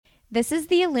This is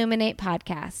the Illuminate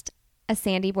Podcast, a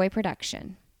Sandy Boy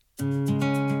production.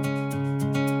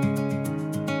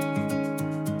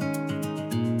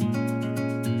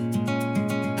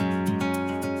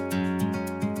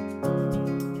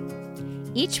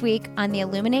 Each week on the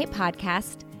Illuminate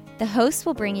Podcast, the hosts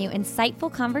will bring you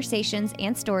insightful conversations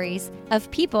and stories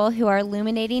of people who are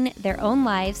illuminating their own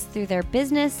lives through their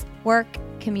business, work,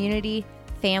 community,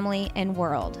 family, and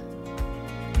world.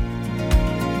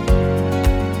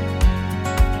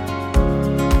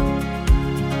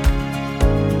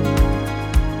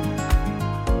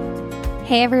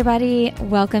 Hey everybody,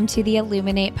 welcome to the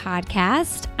Illuminate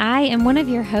Podcast. I am one of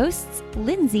your hosts,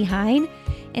 Lindsay Hine,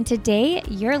 and today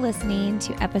you're listening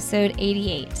to episode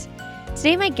 88.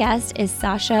 Today my guest is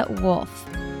Sasha Wolff.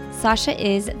 Sasha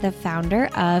is the founder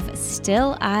of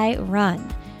Still I Run,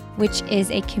 which is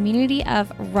a community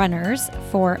of runners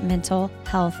for mental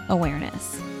health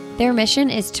awareness. Their mission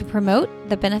is to promote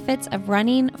the benefits of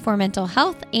running for mental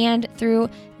health and through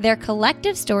their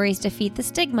collective stories defeat the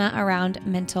stigma around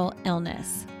mental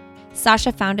illness.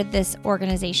 Sasha founded this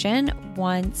organization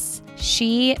once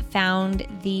she found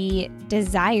the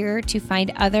desire to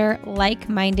find other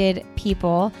like-minded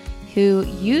people who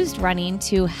used running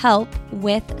to help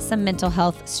with some mental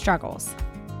health struggles.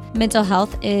 Mental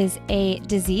health is a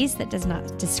disease that does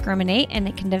not discriminate and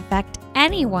it can affect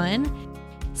anyone.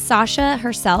 Sasha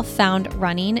herself found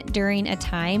running during a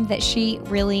time that she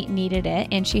really needed it,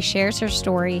 and she shares her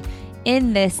story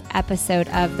in this episode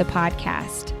of the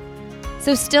podcast.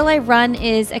 So Still I Run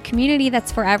is a community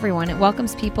that's for everyone. It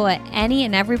welcomes people at any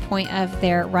and every point of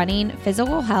their running,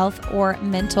 physical health, or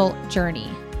mental journey.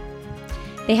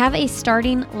 They have a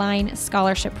starting line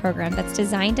scholarship program that's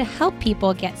designed to help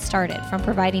people get started, from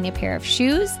providing a pair of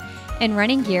shoes and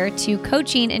running gear to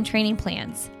coaching and training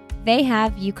plans. They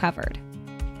have you covered.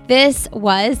 This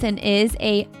was and is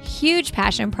a huge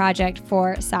passion project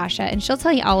for Sasha, and she'll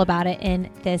tell you all about it in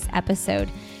this episode.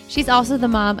 She's also the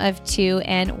mom of two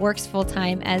and works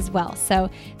full-time as well. So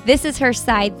this is her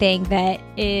side thing that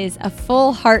is a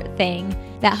full heart thing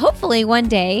that hopefully one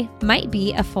day might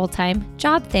be a full-time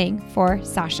job thing for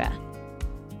Sasha.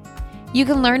 You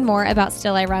can learn more about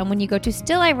Still I Run when you go to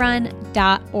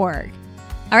stillirun.org.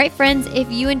 All right, friends,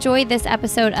 if you enjoyed this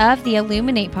episode of the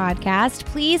Illuminate Podcast,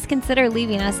 please consider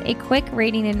leaving us a quick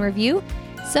rating and review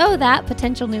so that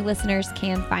potential new listeners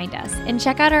can find us. And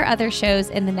check out our other shows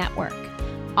in the network.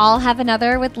 I'll Have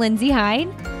Another with Lindsay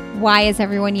Hine, Why Is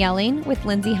Everyone Yelling with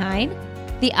Lindsay Hine,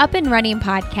 the Up and Running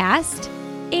Podcast,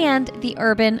 and the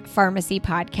Urban Pharmacy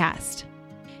Podcast.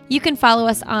 You can follow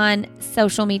us on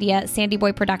social media, Sandy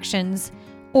Boy Productions,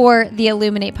 or the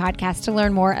Illuminate Podcast to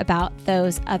learn more about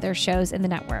those other shows in the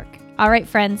network. All right,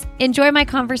 friends, enjoy my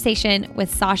conversation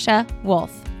with Sasha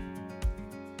Wolff.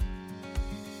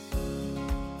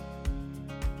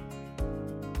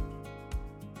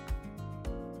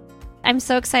 I'm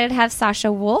so excited to have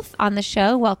Sasha Wolff on the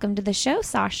show. Welcome to the show,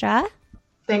 Sasha.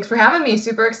 Thanks for having me.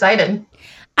 Super excited.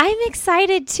 I'm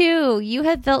excited too. You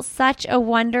have built such a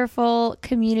wonderful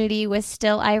community with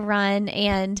Still I Run,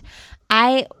 and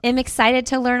I am excited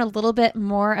to learn a little bit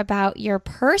more about your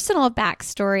personal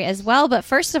backstory as well. But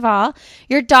first of all,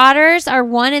 your daughters are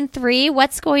 1 and 3.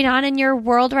 What's going on in your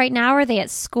world right now? Are they at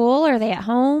school? Are they at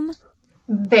home?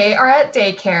 They are at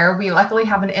daycare. We luckily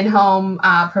have an in-home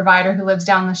provider who lives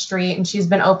down the street, and she's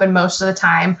been open most of the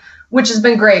time, which has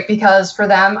been great because for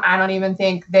them, I don't even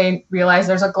think they realize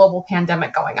there's a global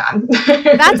pandemic going on.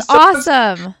 That's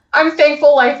awesome. I'm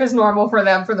thankful life is normal for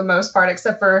them for the most part,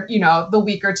 except for, the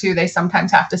week or two they sometimes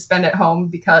have to spend at home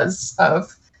because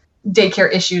of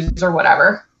daycare issues or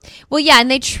whatever. Well, yeah,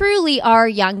 and they truly are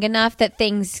young enough that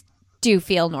things do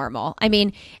feel normal. I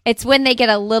mean, it's when they get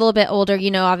a little bit older,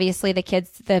 obviously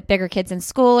the bigger kids in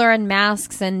school are in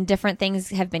masks and different things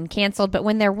have been canceled. But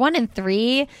when they're 1 and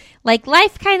 3,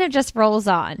 life kind of just rolls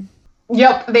on.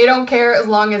 Yep. They don't care as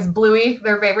long as Bluey,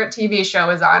 their favorite TV show,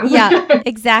 is on. Yeah,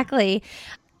 exactly.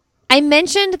 I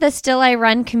mentioned the Still I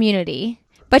Run community,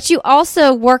 but you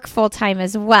also work full-time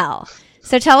as well.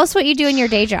 So tell us what you do in your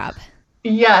day job.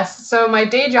 Yes. So my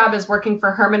day job is working for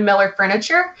Herman Miller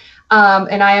Furniture.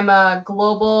 And I am a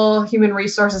global human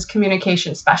resources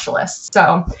communication specialist.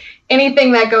 So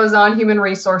anything that goes on human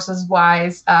resources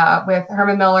wise with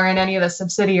Herman Miller and any of the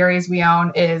subsidiaries we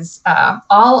own is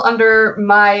all under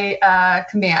my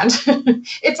command.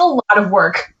 It's a lot of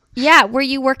work. Yeah. Were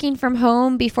you working from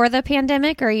home before the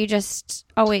pandemic, or are you just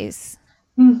always?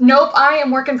 Nope, I am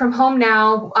working from home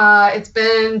now. It's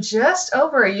been just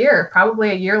over a year, probably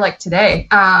a year like today.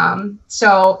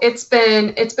 So it's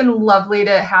been lovely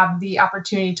to have the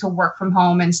opportunity to work from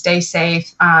home and stay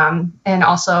safe, and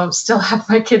also still have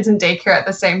my kids in daycare at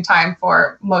the same time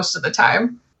for most of the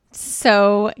time.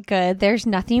 So good. There's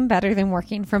nothing better than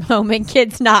working from home and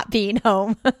kids not being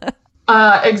home.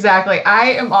 Exactly.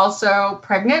 I am also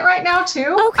pregnant right now too.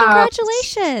 Oh,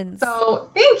 congratulations.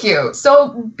 So thank you.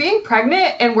 So being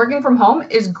pregnant and working from home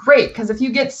is great because if you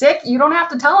get sick, you don't have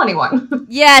to tell anyone.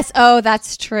 Yes. Oh,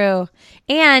 that's true.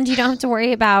 And you don't have to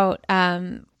worry about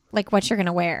like what you're going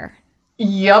to wear.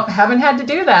 Yep. Haven't had to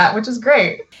do that, which is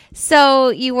great. So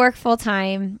you work full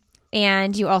time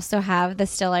and you also have the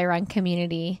Still I Run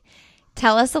community.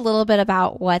 Tell us a little bit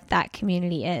about what that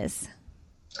community is.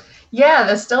 Yeah,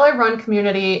 the Still I Run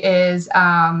community is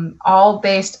all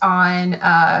based on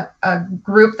a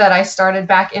group that I started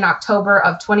back in October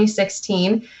of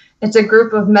 2016. It's a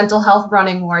group of mental health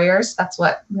running warriors. That's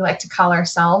what we like to call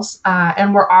ourselves.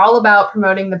 And we're all about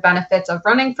promoting the benefits of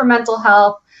running for mental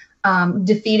health,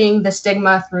 defeating the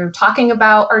stigma through talking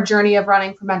about our journey of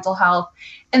running for mental health,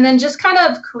 and then just kind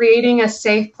of creating a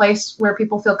safe place where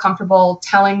people feel comfortable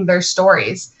telling their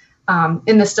stories.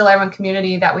 In the Still I Run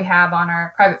community that we have on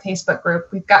our private Facebook group,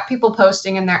 we've got people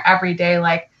posting in there every day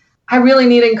like, I really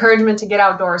need encouragement to get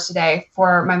outdoors today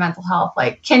for my mental health.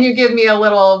 Like, can you give me a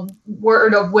little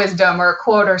word of wisdom or a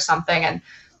quote or something? And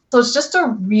so it's just a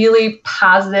really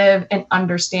positive and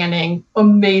understanding,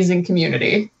 amazing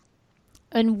community.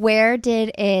 And where did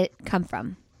it come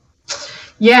from?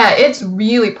 Yeah, it's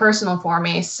really personal for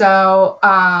me. So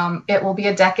it will be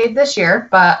a decade this year,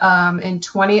 but in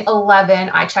 2011,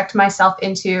 I checked myself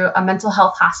into a mental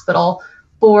health hospital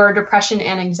for depression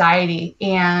and anxiety.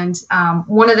 And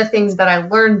one of the things that I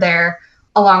learned there,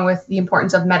 along with the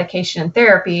importance of medication and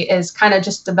therapy, is kind of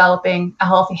just developing a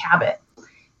healthy habit.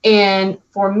 And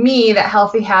for me, that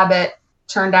healthy habit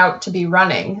turned out to be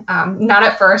running. Not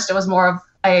at first, it was more of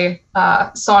a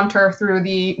saunter through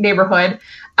the neighborhood.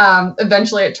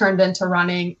 Eventually it turned into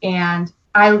running, and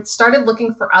I started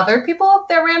looking for other people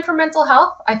that ran for mental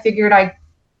health. I figured I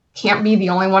can't be the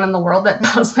only one in the world that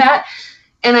does that.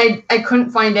 And I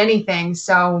couldn't find anything.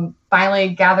 So finally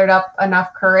gathered up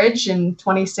enough courage in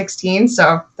 2016.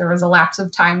 So there was a lapse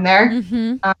of time there,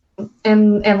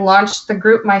 and launched the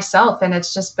group myself. And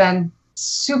it's just been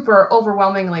super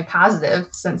overwhelmingly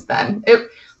positive since then.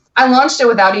 I launched it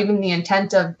without even the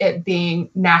intent of it being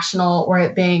national or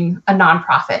it being a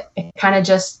nonprofit. It kind of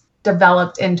just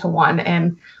developed into one,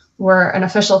 and we're an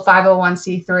official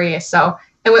 501c3. So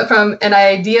it went from an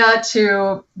idea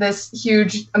to this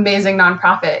huge, amazing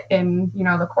nonprofit in,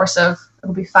 the course of,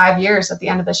 it'll be 5 years at the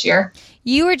end of this year.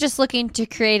 You were just looking to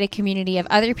create a community of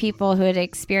other people who had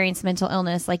experienced mental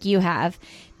illness like you have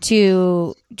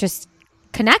to just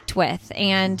connect with,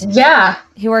 and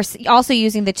who are also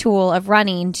using the tool of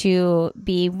running to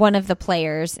be one of the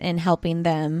players in helping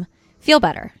them feel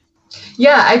better.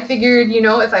 Yeah, I figured,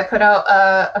 if I put out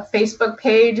a Facebook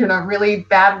page and a really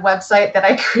bad website that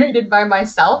I created by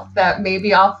myself, that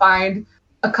maybe I'll find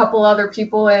a couple other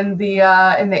people in the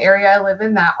area I live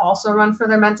in that also run for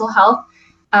their mental health.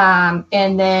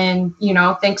 And then,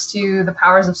 thanks to the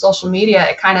powers of social media,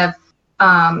 it kind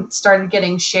of started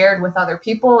getting shared with other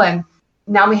people, and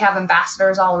now we have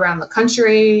ambassadors all around the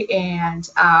country, and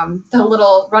the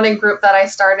little running group that I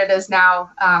started is now,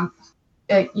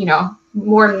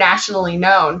 more nationally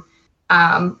known.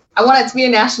 I want it to be a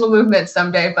national movement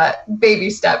someday, but baby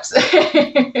steps.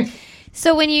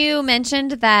 So when you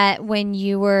mentioned that when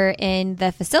you were in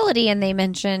the facility and they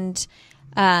mentioned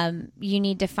you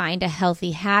need to find a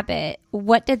healthy habit,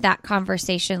 what did that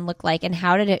conversation look like, and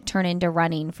how did it turn into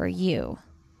running for you?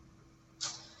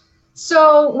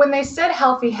 So when they said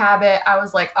healthy habit, I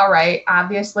was like, all right,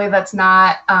 obviously that's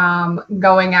not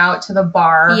going out to the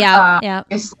bar.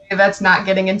 Obviously that's not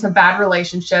getting into bad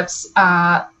relationships.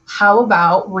 How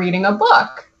about reading a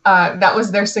book? That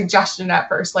was their suggestion at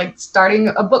first, like starting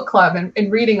a book club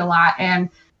and reading a lot. And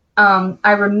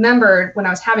I remembered when I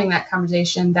was having that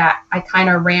conversation that I kind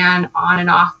of ran on and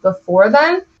off before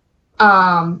then.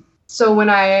 So when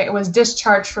I was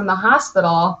discharged from the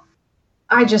hospital,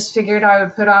 I just figured I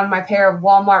would put on my pair of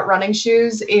Walmart running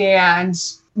shoes and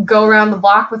go around the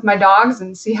block with my dogs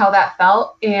and see how that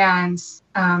felt. And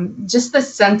just the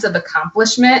sense of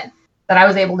accomplishment that I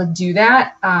was able to do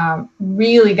that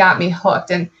really got me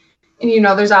hooked. And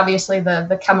there's obviously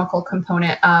the chemical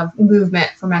component of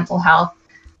movement for mental health.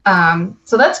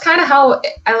 So that's kind of how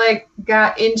I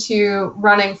got into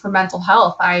running for mental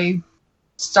health. I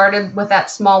started with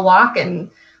that small walk and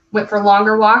went for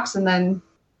longer walks, and then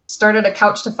started a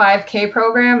Couch to 5K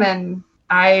program, and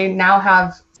I now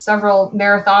have several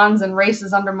marathons and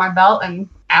races under my belt and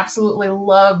absolutely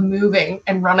love moving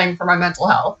and running for my mental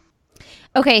health.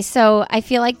 Okay, so I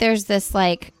feel like there's this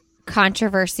like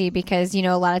controversy because, you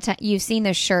know, a lot of time you've seen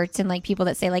those shirts and like people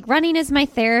that say like running is my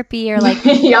therapy or like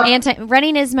Yep.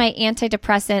 running is my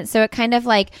antidepressant. So it kind of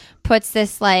like puts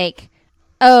this like,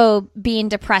 oh, being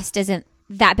depressed isn't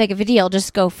that big of a deal.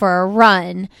 Just go for a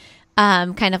run,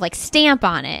 kind of like stamp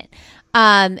on it.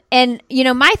 And you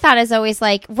know, my thought is always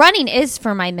like running is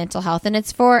for my mental health, and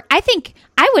it's for, I think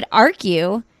I would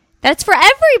argue that it's for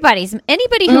everybody's.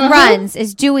 Anybody who runs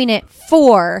is doing it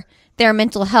for their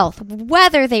mental health,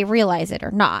 whether they realize it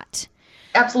or not.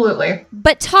 Absolutely.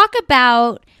 But talk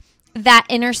about that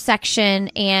intersection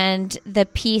and the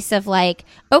piece of like,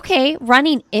 okay,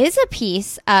 running is a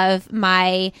piece of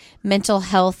my mental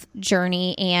health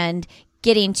journey and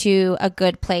getting to a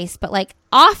good place. But like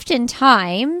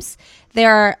oftentimes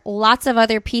there are lots of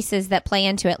other pieces that play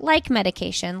into it, like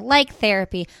medication, like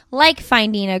therapy, like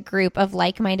finding a group of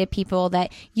like-minded people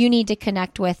that you need to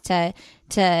connect with to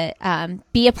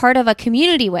be a part of a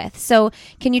community with. So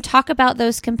can you talk about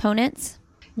those components?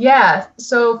 Yeah.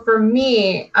 So for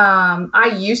me,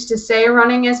 I used to say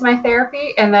running is my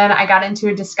therapy. And then I got into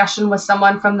a discussion with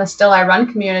someone from the Still I Run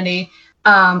community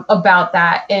about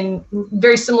that. And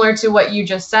very similar to what you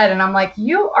just said. And I'm like,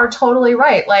 you are totally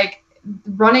right. Like,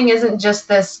 running isn't just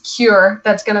this cure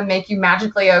that's going to make you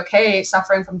magically okay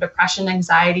suffering from depression,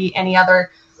 anxiety, any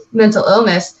other mental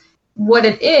illness. What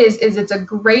it is it's a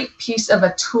great piece of a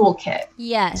toolkit.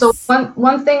 Yes. So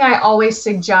one thing I always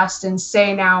suggest and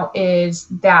say now is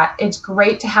that it's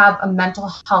great to have a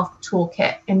mental health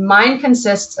toolkit. And mine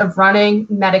consists of running,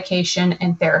 medication,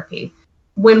 and therapy.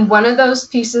 When one of those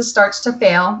pieces starts to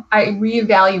fail, I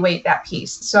reevaluate that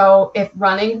piece. So if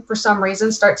running for some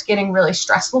reason starts getting really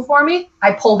stressful for me,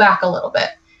 I pull back a little bit.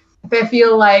 If I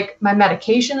feel like my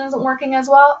medication isn't working as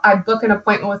well, I book an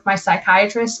appointment with my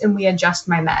psychiatrist and we adjust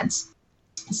my meds.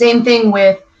 Same thing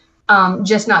with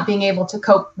just not being able to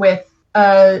cope with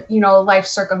life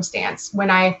circumstance.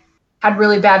 When I had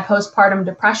really bad postpartum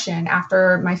depression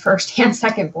after my first and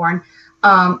second born,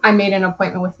 I made an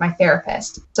appointment with my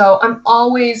therapist. So I'm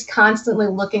always constantly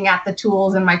looking at the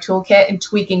tools in my toolkit and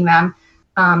tweaking them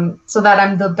so that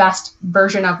I'm the best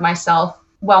version of myself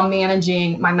while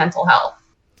managing my mental health.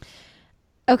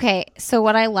 Okay, so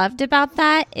what I loved about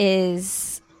that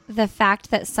is the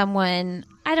fact that someone,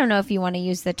 I don't know if you want to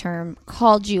use the term,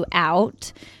 called you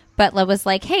out, but was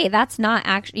like, hey, that's not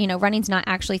actually, running's not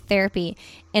actually therapy.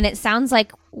 And it sounds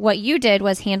like what you did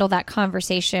was handle that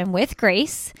conversation with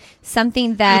grace,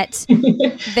 something that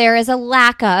there is a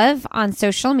lack of on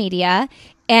social media.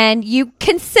 And you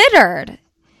considered,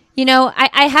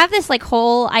 I have this like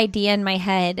whole idea in my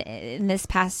head in this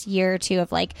past year or two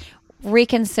of like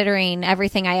reconsidering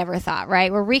everything I ever thought,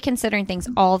 right? We're reconsidering things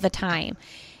all the time.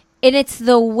 And it's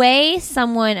the way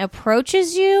someone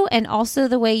approaches you and also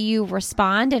the way you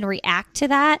respond and react to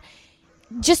that.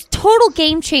 Just total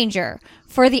game changer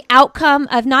for the outcome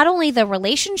of not only the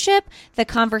relationship, the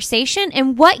conversation,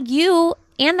 and what you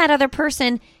and that other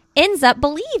person ends up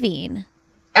believing.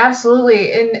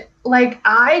 Absolutely. And like,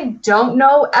 I don't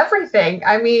know everything.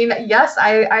 I mean, yes,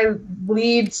 I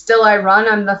lead Still I Run.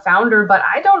 I'm the founder, but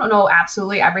I don't know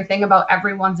absolutely everything about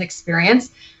everyone's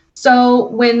experience. So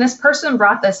when this person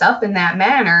brought this up in that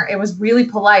manner, it was really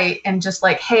polite and just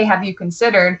like, hey, have you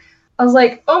considered? I was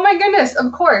like, oh my goodness,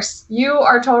 of course, you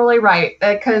are totally right.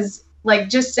 Because like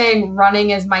just saying running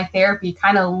is my therapy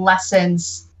kind of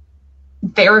lessens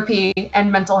therapy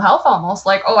and mental health almost.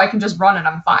 Like, oh, I can just run and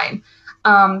I'm fine.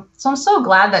 So I'm so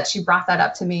glad that she brought that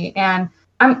up to me. And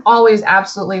I'm always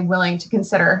absolutely willing to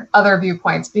consider other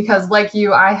viewpoints because like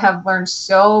you, I have learned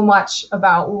so much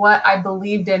about what I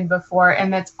believed in before,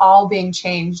 and it's all being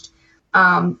changed.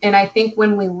 And I think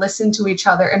when we listen to each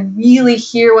other and really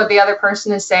hear what the other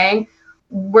person is saying,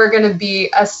 we're going to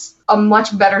be a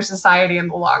much better society in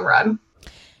the long run.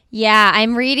 Yeah,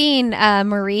 I'm reading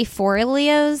Marie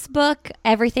Forleo's book,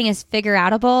 Everything is Figure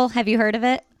Outable. Have you heard of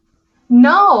it?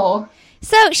 No.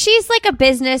 So she's like a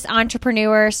business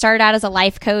entrepreneur, started out as a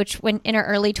life coach when in her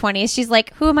early 20s. She's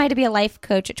like, who am I to be a life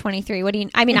coach at 23? Would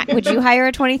you hire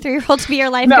a 23-year-old to be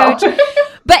your life coach?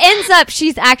 But ends up,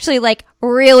 she's actually like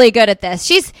really good at this.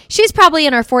 She's probably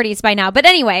in her 40s by now. But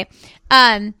anyway,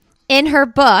 in her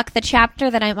book, the chapter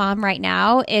that I'm on right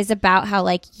now is about how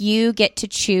like you get to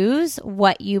choose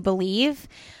what you believe.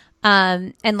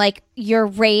 And like you're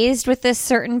raised with this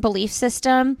certain belief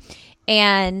system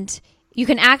and you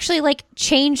can actually like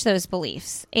change those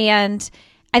beliefs. And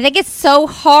I think it's so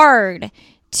hard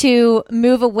to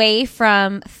move away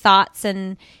from thoughts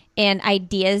and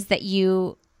ideas that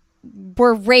you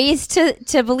were raised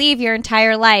to believe your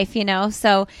entire life,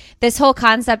 So this whole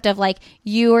concept of like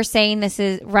you were saying this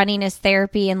is running as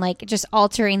therapy and like just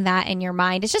altering that in your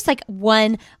mind. It's just like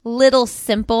one little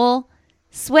simple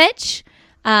switch.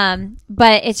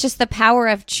 But it's just the power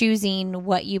of choosing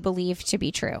what you believe to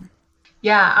be true.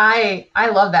 Yeah, I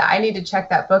love that. I need to check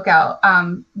that book out.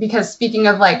 Because speaking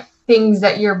of like things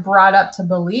that you're brought up to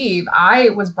believe, I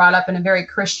was brought up in a very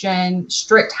Christian,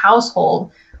 strict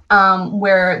household,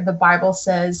 where the Bible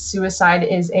says suicide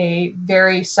is a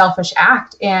very selfish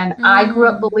act. And I grew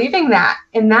up believing that,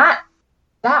 and that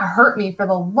hurt me for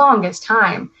the longest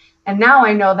time. And now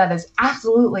I know that is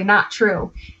absolutely not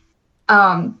true.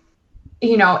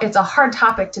 It's a hard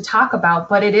topic to talk about,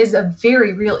 but it is a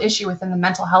very real issue within the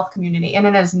mental health community. And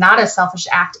it is not a selfish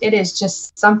act. It is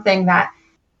just something that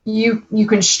you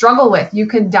can struggle with. You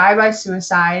can die by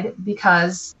suicide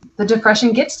because the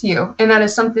depression gets to you. And that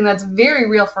is something that's very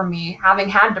real for me, having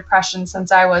had depression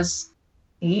since I was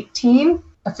 18,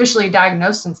 officially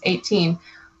diagnosed since 18.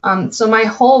 So my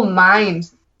whole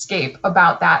mindscape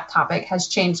about that topic has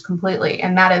changed completely.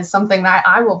 And that is something that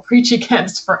I will preach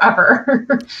against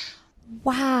forever.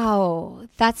 Wow.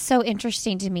 That's so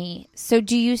interesting to me. So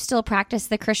do you still practice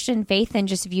the Christian faith and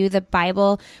just view the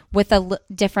Bible with a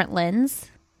different lens?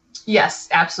 Yes,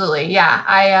 absolutely. Yeah.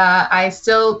 I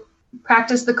still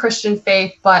practice the Christian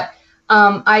faith, but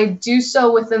I do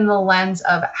so within the lens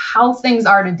of how things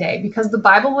are today, because the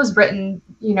Bible was written,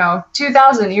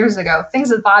 2,000 years ago.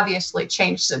 Things have obviously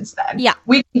changed since then. Yeah.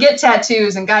 We can get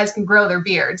tattoos and guys can grow their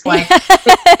beards. Like,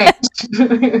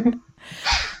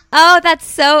 oh, that's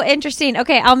so interesting.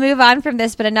 Okay, I'll move on from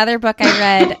this, but another book I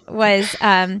read was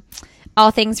All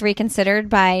Things Reconsidered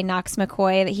by Knox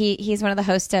McCoy. He's one of the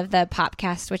hosts of the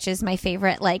Popcast, which is my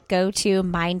favorite go-to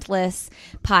mindless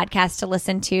podcast to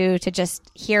listen to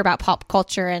just hear about pop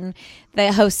culture, and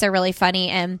the hosts are really funny.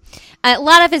 And a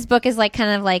lot of his book is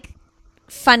kind of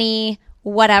funny,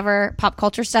 whatever pop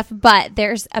culture stuff, but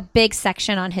there's a big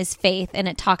section on his faith, and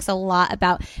it talks a lot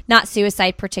about not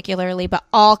suicide particularly, but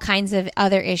all kinds of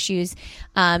other issues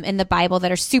in the Bible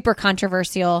that are super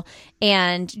controversial.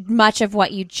 And much of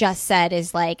what you just said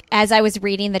is as I was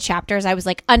reading the chapters, I was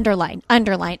underline,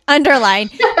 underline, underline,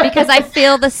 because I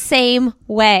feel the same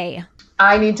way.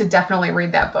 I need to definitely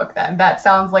read that book then. That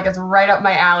sounds like it's right up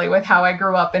my alley with how I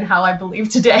grew up and how I believe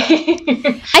today.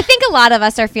 I think a lot of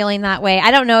us are feeling that way. I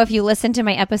don't know if you listened to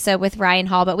my episode with Ryan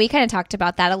Hall, but we kind of talked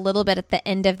about that a little bit at the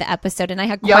end of the episode. And I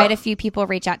had quite a few people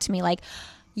reach out to me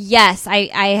yes,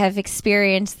 I have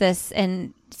experienced this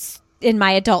in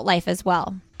my adult life as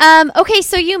well. Okay,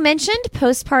 so you mentioned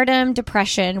postpartum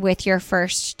depression with your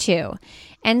first two.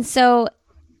 And so,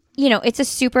 it's a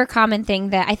super common thing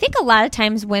that I think a lot of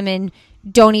times women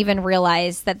don't even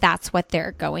realize that that's what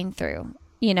they're going through.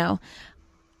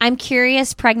 I'm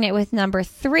curious, pregnant with number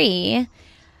 3,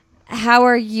 how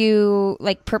are you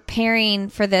preparing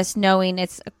for this, knowing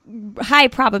it's a high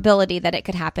probability that it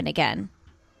could happen again?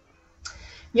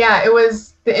 Yeah,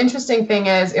 the interesting thing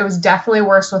is it was definitely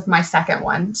worse with my second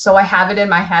one. So I have it in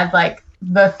my head,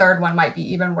 the third one might be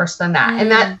even worse than that.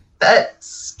 And that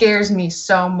scares me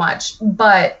so much.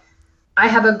 But I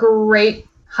have a great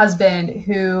husband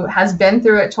who has been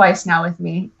through it twice now with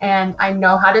me, and I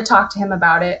know how to talk to him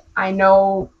about it. I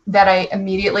know that I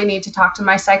immediately need to talk to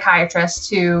my psychiatrist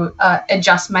to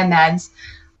adjust my meds.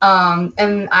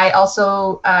 And I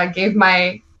also gave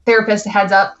my therapist a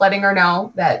heads up, letting her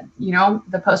know that,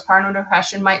 the postpartum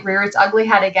depression might rear its ugly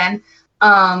head again.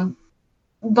 But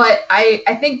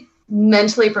I think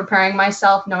mentally preparing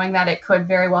myself, knowing that it could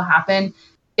very well happen,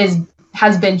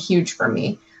 has been huge for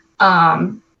me.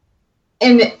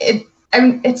 And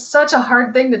it's such a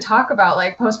hard thing to talk about,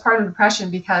 postpartum depression,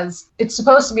 because it's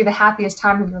supposed to be the happiest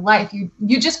time of your life.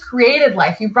 You just created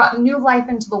life. You brought new life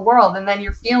into the world, and then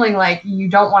you're feeling like you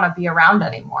don't want to be around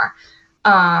anymore.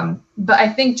 But I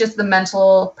think just the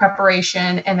mental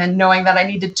preparation, and then knowing that I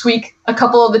need to tweak a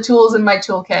couple of the tools in my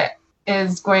toolkit,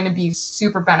 is going to be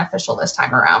super beneficial this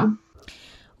time around.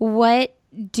 What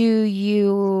do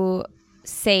you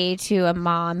say to a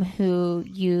mom who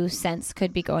you sense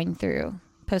could be going through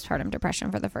postpartum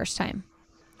depression for the first time?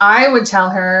 I would tell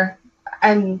her,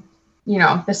 and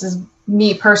this is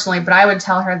me personally, but I would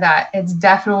tell her that it's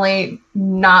definitely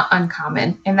not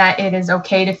uncommon, and that it is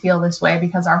okay to feel this way,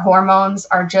 because our hormones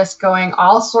are just going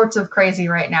all sorts of crazy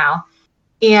right now.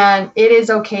 And it is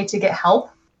okay to get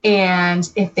help. And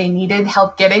if they needed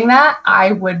help getting that,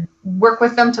 I would work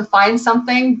with them to find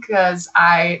something, because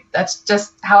that's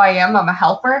just how I am. I'm a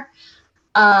helper.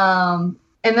 And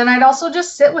then I'd also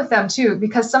just sit with them too,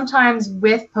 because sometimes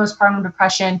with postpartum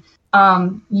depression,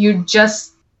 you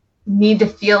just need to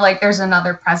feel like there's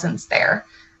another presence there.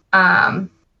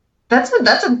 That's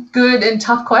a good and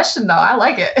tough question, though. I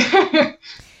like it.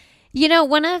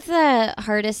 One of the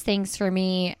hardest things for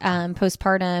me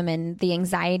postpartum and the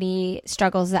anxiety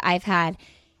struggles that I've had,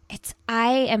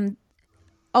 I am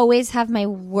always have my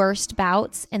worst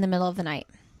bouts in the middle of the night.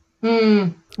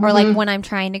 Mm-hmm. Or like when I'm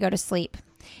trying to go to sleep.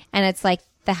 And it's like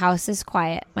the house is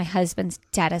quiet. My husband's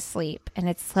dead asleep. And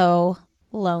it's so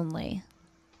lonely.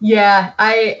 Yeah,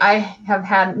 I have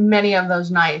had many of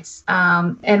those nights.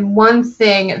 And one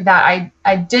thing that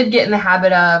I did get in the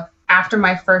habit of after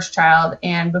my first child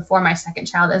and before my second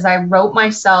child is I wrote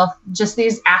myself just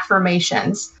these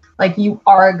affirmations, like, you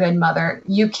are a good mother,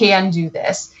 you can do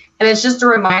this. And it's just a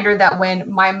reminder that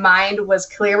when my mind was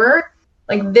clearer,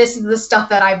 like, this is the stuff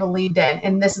that I believed in,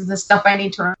 and this is the stuff I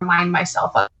need to remind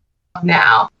myself of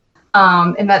now.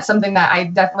 And that's something that I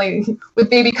definitely, with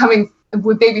baby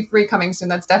 3 coming soon,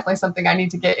 that's definitely something I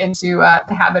need to get into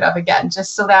the habit of again,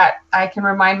 just so that I can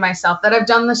remind myself that I've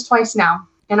done this twice now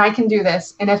and I can do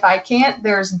this. And if I can't,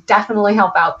 there's definitely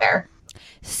help out there.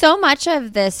 So much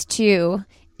of this too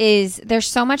is there's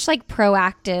so much like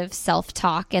proactive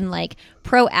self-talk and like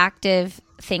proactive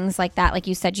things like that. Like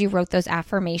you said, you wrote those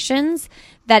affirmations,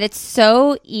 that it's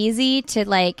so easy to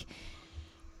like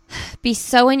be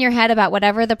so in your head about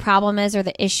whatever the problem is or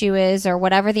the issue is or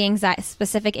whatever the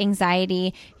specific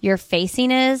anxiety you're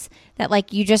facing is, that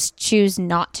like you just choose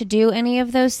not to do any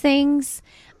of those things.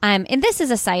 And this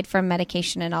is aside from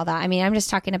medication and all that. I mean, I'm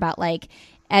just talking about like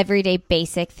everyday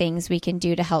basic things we can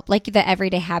do to help, like the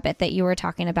everyday habit that you were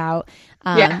talking about,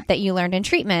 that you learned in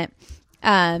treatment.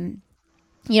 I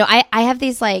have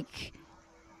these like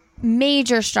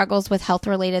major struggles with health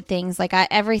related things, like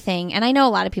everything. And I know a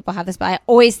lot of people have this, but I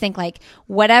always think like,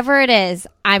 whatever it is,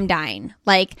 I'm dying.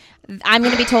 Like I'm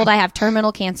going to be told I have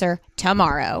terminal cancer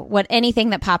tomorrow,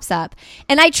 anything that pops up.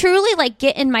 And I truly like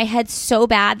get in my head so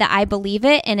bad that I believe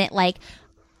it, and it like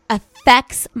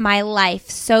affects my life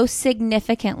so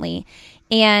significantly.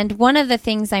 And one of the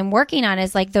things I'm working on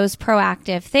is like those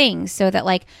proactive things, so that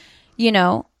like,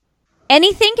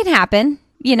 anything can happen.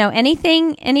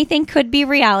 Anything could be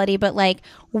reality, but like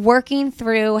working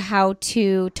through how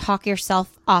to talk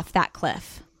yourself off that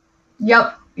cliff.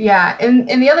 Yep. Yeah. And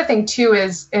the other thing too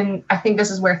is, and I think this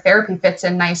is where therapy fits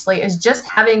in nicely, is just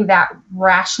having that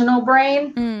rational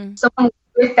brain. Someone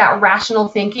with that rational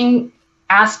thinking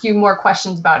ask you more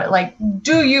questions about it. Like,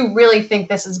 do you really think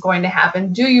this is going to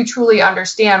happen? Do you truly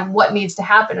understand what needs to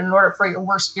happen in order for your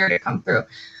worst fear to come through?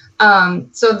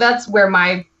 So that's where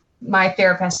my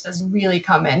therapist has really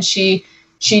come in. She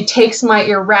takes my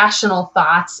irrational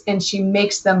thoughts and she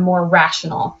makes them more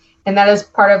rational. And that is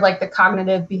part of like the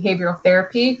cognitive behavioral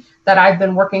therapy that I've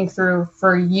been working through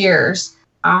for years.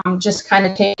 Just kind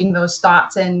of taking those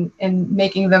thoughts and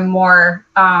making them more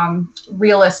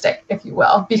realistic, if you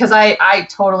will, because I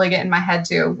totally get in my head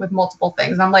too with multiple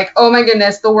things. I'm like, oh my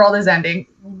goodness, the world is ending.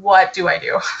 What do I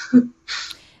do?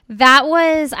 That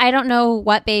was, I don't know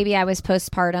what baby I was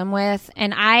postpartum with,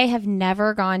 and I have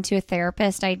never gone to a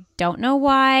therapist. I don't know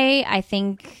why. I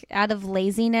think out of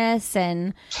laziness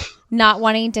and not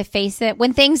wanting to face it.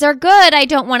 When things are good, I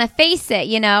don't want to face it,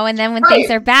 and then when things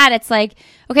are bad, it's like,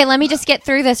 okay, let me just get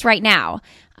through this right now.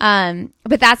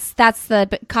 But that's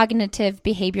the cognitive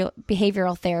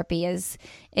behavioral therapy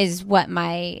is what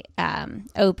my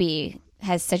OB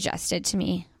has suggested to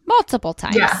me multiple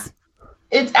times. Yeah.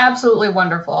 It's absolutely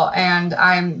wonderful. And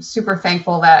I'm super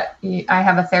thankful that I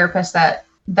have a therapist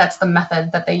that's the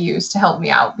method that they use to help me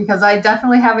out, because I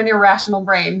definitely have an irrational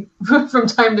brain from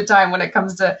time to time when it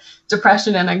comes to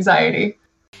depression and anxiety.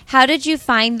 How did you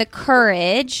find the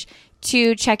courage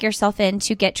to check yourself in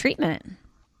to get treatment?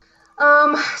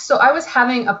 So I was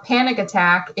having a panic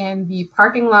attack in the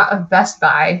parking lot of Best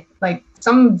Buy. Like,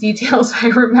 some details I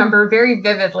remember very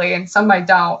vividly and some I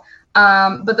don't.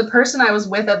 But the person I was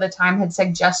with at the time had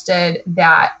suggested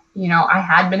that, I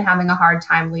had been having a hard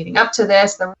time leading up to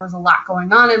this. There was a lot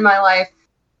going on in my life.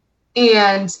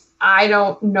 And I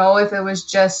don't know if it was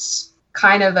just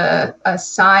kind of a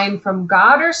sign from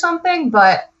God or something,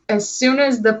 but as soon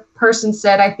as the person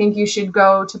said, I think you should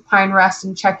go to Pine Rest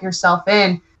and check yourself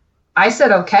in, I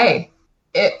said, okay.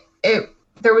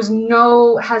 There was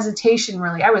no hesitation,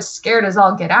 really. I was scared as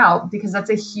all get out, because that's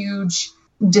a huge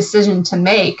decision to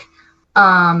make.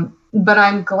 But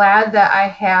I'm glad that I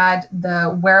had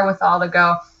the wherewithal to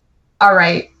go, all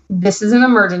right, this is an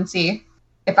emergency.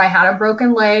 If I had a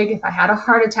broken leg, if I had a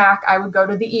heart attack, I would go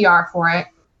to the ER for it.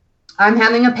 I'm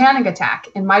having a panic attack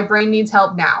and my brain needs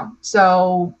help now.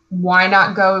 So why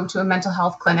not go to a mental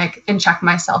health clinic and check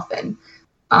myself in?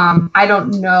 I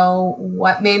don't know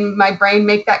what made my brain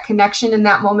make that connection in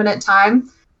that moment in time,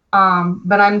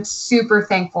 But I'm super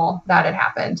thankful that it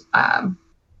happened.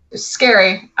 It's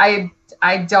scary.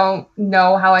 I don't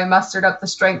know how I mustered up the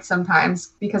strength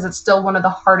sometimes, because it's still one of the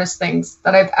hardest things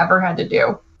that I've ever had to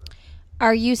do.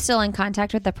 Are you still in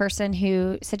contact with the person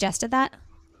who suggested that?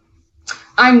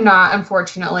 I'm not,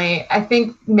 unfortunately. I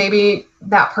think maybe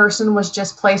that person was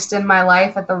just placed in my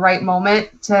life at the right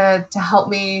moment to help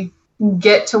me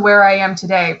get to where I am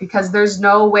today, because there's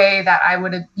no way that I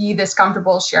would be this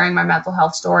comfortable sharing my mental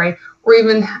health story or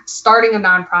even starting a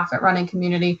nonprofit running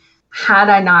community had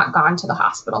I not gone to the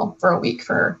hospital for a week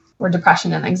for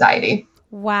depression and anxiety.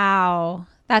 Wow.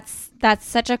 That's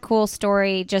such a cool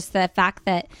story. Just the fact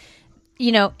that,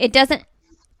 it doesn't,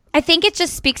 I think it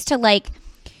just speaks to like,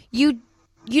 you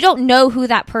don't know who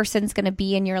that person's going to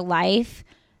be in your life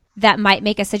that might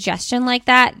make a suggestion like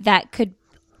that could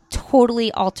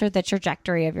totally alter the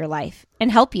trajectory of your life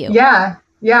and help you. Yeah.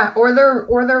 Yeah. Or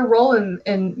their role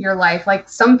in your life. Like,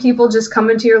 some people just come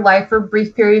into your life for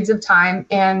brief periods of time,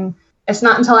 and it's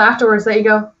not until afterwards that you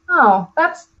go, oh,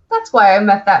 that's why I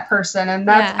met that person. And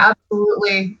that's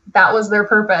absolutely, that was their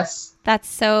purpose. That's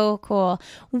so cool.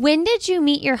 When did you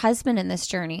meet your husband in this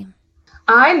journey?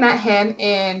 I met him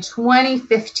in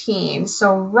 2015.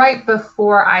 So right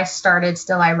before I started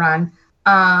Still I Run.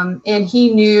 And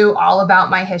he knew all about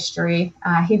my history.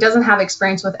 He doesn't have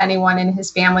experience with anyone in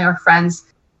his family or friends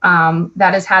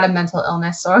that has had a mental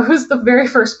illness. So I was the very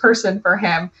first person for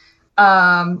him.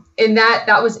 And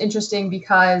that was interesting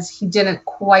because he didn't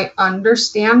quite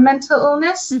understand mental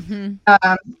illness.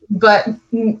 Mm-hmm. But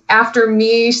after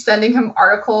me sending him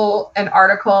article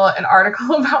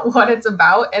about what it's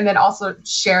about, and then also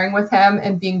sharing with him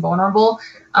and being vulnerable,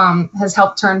 has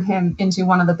helped turn him into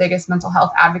one of the biggest mental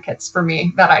health advocates for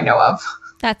me that I know of.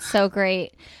 That's so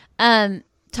great.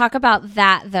 Talk about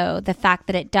that, though, the fact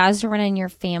that it does run in your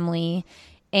family.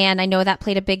 And I know that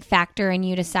played a big factor in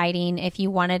you deciding if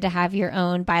you wanted to have your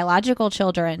own biological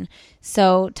children.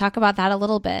 So talk about that a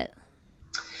little bit.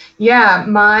 Yeah,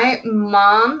 my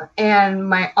mom and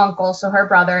my uncle, so her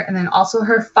brother, and then also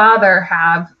her father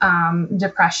have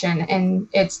depression, and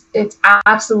it's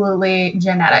absolutely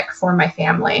genetic for my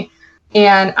family.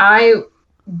 And I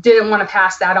didn't want to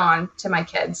pass that on to my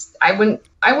kids. I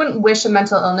wouldn't wish a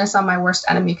mental illness on my worst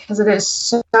enemy, because it is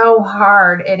so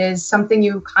hard. It is something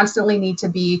you constantly need to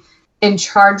be in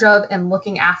charge of and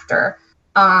looking after.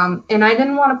 And I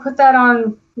didn't want to put that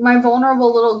on my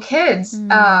vulnerable little kids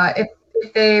if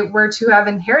they were to have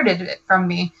inherited it from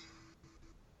me.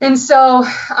 And so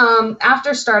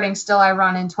after starting Still I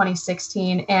Run in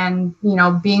 2016 and,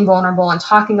 being vulnerable and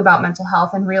talking about mental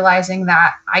health and realizing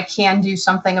that I can do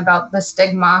something about the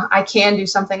stigma, I can do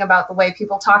something about the way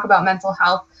people talk about mental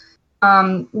health,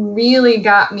 really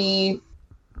got me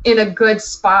in a good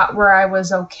spot where I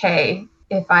was okay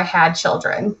if I had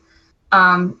children.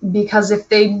 Because if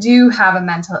they do have a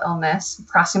mental illness,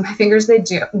 crossing my fingers they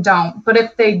don't, but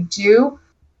if they do,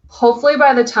 hopefully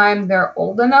by the time they're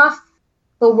old enough,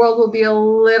 the world will be a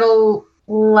little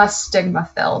less stigma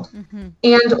filled. Mm-hmm.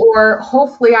 And or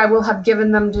hopefully I will have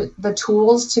given them the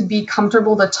tools to be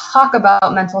comfortable to talk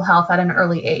about mental health at an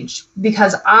early age,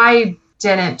 because I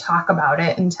didn't talk about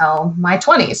it until my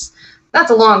 20s. That's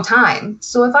a long time.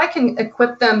 So if I can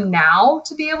equip them now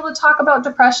to be able to talk about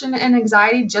depression and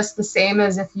anxiety just the same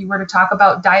as if you were to talk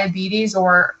about diabetes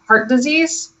or heart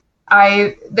disease,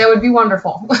 that would be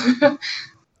wonderful.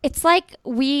 It's like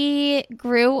we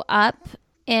grew up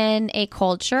in a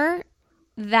culture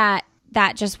that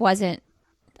just wasn't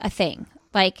a thing.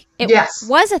 Like it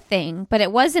was a thing, but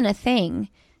it wasn't a thing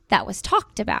that was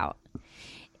talked about.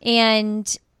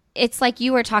 And it's like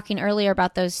you were talking earlier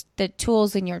about the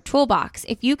tools in your toolbox.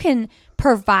 If you can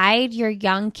provide your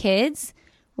young kids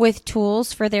with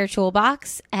tools for their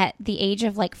toolbox at the age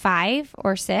of like 5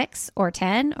 or 6 or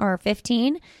 10 or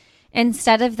 15,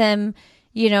 instead of them,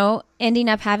 ending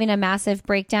up having a massive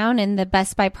breakdown in the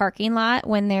Best Buy parking lot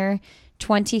when they're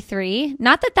 23.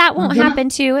 Not that won't happen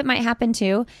too. It might happen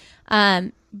too.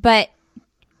 But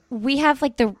we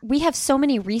have so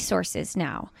many resources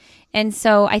now. And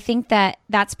so I think that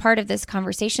that's part of this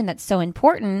conversation that's so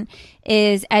important,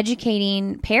 is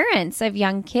educating parents of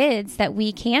young kids that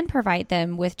we can provide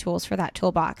them with tools for that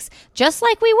toolbox, just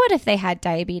like we would if they had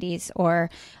diabetes or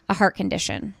a heart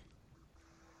condition.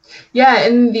 Yeah.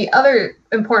 And the other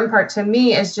important part to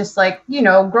me is just like,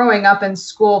 growing up in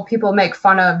school, people make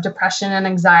fun of depression and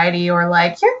anxiety, or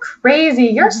like, you're crazy,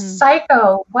 you're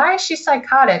psycho. Why is she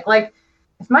psychotic? Like,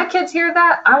 if my kids hear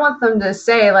that, I want them to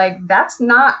say, like, that's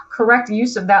not correct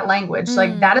use of that language.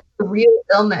 Like, that is a real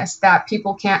illness that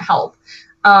people can't help.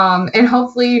 And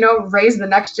hopefully, raise the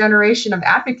next generation of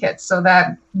advocates so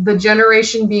that the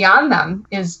generation beyond them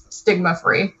is stigma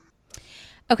free.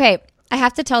 Okay, I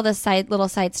have to tell this little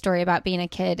side story about being a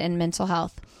kid and mental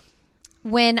health.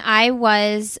 When I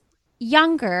was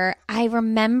younger, I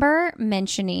remember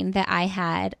mentioning that I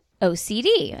had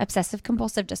OCD, obsessive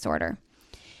compulsive disorder.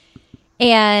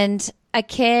 And a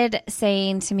kid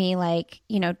saying to me, like,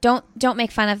 don't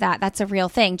make fun of that. That's a real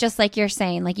thing. Just like you're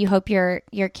saying, like, you hope your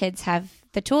kids have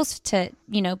the tools to,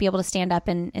 be able to stand up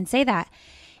and say that.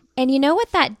 And you know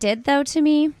what that did, though, to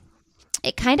me?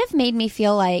 It kind of made me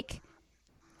feel like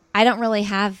I don't really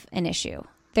have an issue.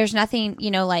 There's nothing,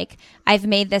 like I've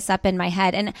made this up in my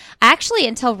head. And actually,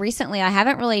 until recently, I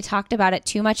haven't really talked about it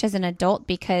too much as an adult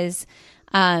because,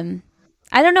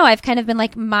 I don't know. I've kind of been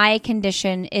like, my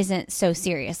condition isn't so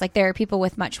serious. Like there are people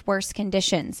with much worse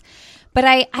conditions. But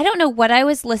I don't know what I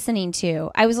was listening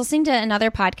to. I was listening to another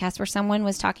podcast where someone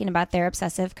was talking about their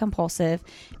obsessive compulsive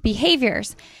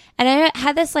behaviors. And I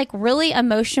had this like really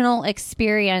emotional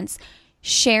experience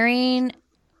sharing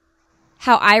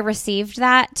how I received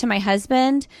that to my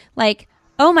husband. Like,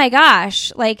 oh my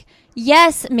gosh, like,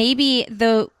 yes, maybe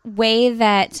the way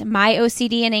that my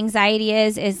OCD and anxiety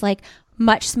is like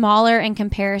much smaller in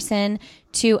comparison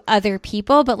to other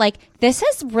people, but like this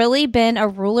has really been a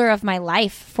ruler of my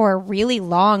life for a really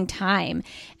long time.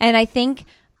 And I think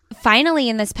finally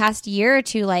in this past year or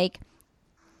two, like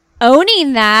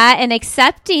owning that and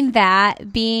accepting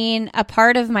that being a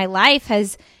part of my life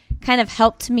has kind of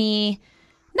helped me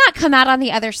not come out on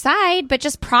the other side, but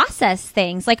just process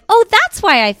things like, oh, that's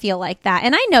why I feel like that.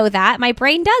 And I know that my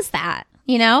brain does that,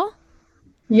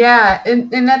 Yeah,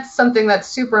 and that's something that's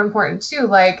super important too.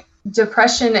 Like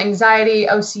depression, anxiety,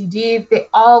 OCD,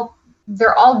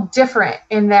 they're all different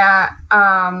in that,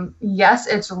 yes,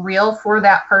 it's real for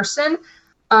that person,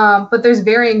 but there's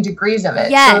varying degrees of it.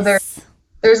 Yes. So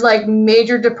there's like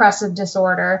major depressive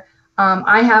disorder.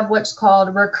 I have what's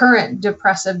called recurrent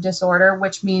depressive disorder,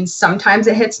 which means sometimes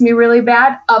it hits me really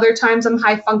bad. Other times I'm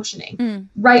high functioning.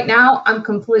 Right now, I'm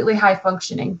completely high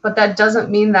functioning, but that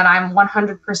doesn't mean that I'm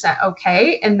 100%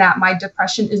 okay and that my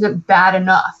depression isn't bad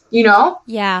enough,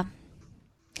 Yeah.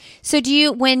 So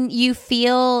when you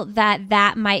feel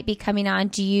that might be coming on,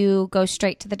 do you go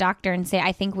straight to the doctor and say,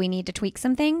 I think we need to tweak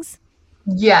some things?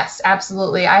 Yes,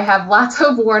 absolutely. I have lots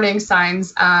of warning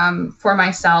signs for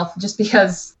myself just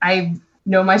because I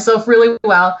know myself really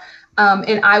well.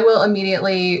 And I will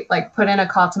immediately put in a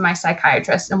call to my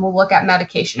psychiatrist and we'll look at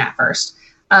medication at first.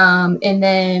 And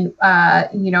then,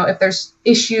 if there's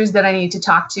issues that I need to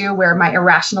talk to where my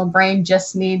irrational brain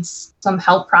just needs some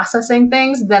help processing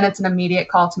things, then it's an immediate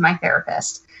call to my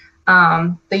therapist.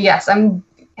 But yes, I'm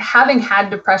having had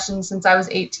depression since I was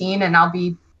 18 and I'll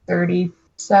be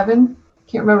 37.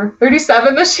 Can't remember,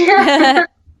 37 this year.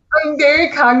 I'm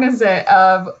very cognizant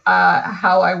of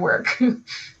how I work.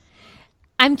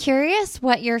 I'm curious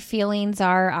what your feelings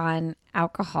are on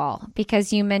alcohol,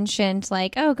 because you mentioned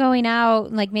going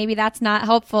out, maybe that's not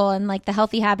helpful. And the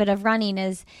healthy habit of running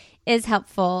is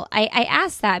helpful. I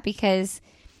ask that because,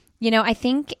 I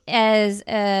think as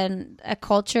a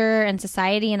culture and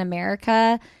society in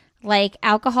America,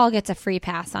 alcohol gets a free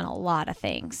pass on a lot of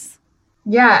things.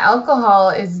 Yeah,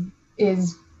 alcohol is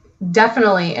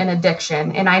definitely an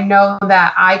addiction. And I know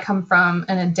that I come from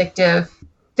an addictive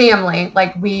family.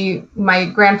 My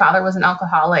grandfather was an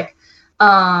alcoholic.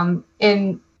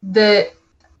 And the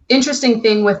interesting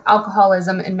thing with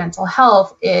alcoholism and mental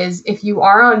health is if you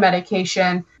are on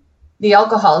medication, the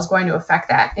alcohol is going to affect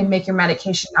that and make your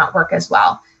medication not work as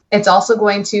well. It's also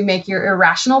going to make your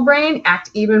irrational brain act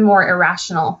even more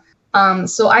irrational.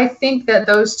 So I think that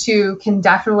those two can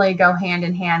definitely go hand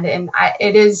in hand. And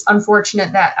it is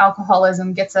unfortunate that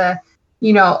alcoholism gets a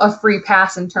free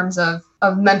pass in terms of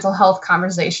mental health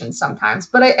conversations sometimes.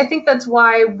 But I think that's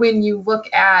why when you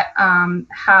look at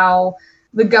how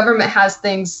the government has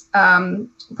things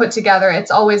put together,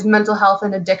 it's always mental health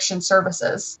and addiction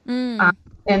services.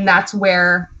 And that's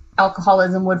where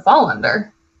alcoholism would fall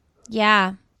under.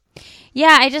 Yeah.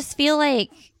 Yeah, I just feel like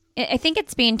I think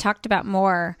it's being talked about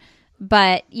more.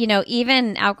 But,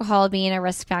 even alcohol being a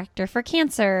risk factor for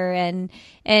cancer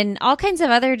and all kinds of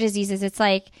other diseases, it's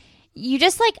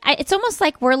it's almost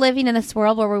like we're living in this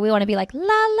world where we want to be like, la, la,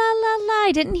 la, la,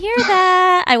 I didn't hear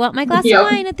that. I want my glass of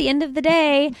wine at the end of the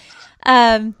day.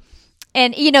 And,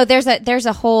 there's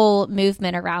a whole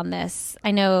movement around this. I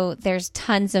know there's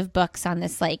tons of books on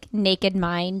this, naked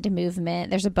mind movement.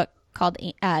 There's a book called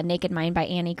Naked Mind by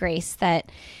Annie Grace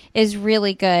that is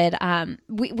really good.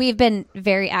 We've been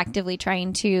very actively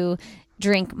trying to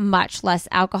drink much less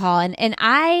alcohol. And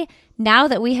I, now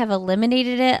that we have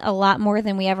eliminated it a lot more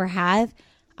than we ever have,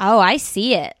 I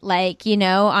see it.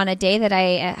 On a day that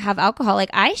I have alcohol,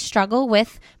 I struggle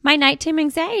with my nighttime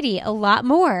anxiety a lot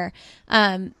more.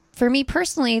 for me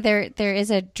personally, there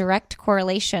is a direct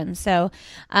correlation. So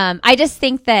I just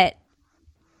think that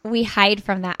we hide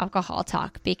from that alcohol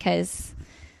talk because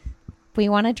we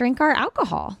want to drink our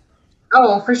alcohol.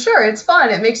 Oh, for sure. It's fun.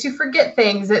 It makes you forget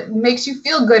things. It makes you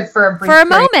feel good for a brief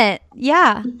moment.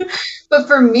 Yeah. But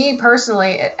for me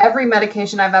personally, every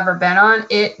medication I've ever been on,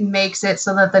 it makes it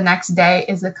so that the next day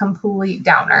is a complete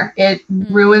downer. It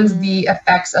ruins the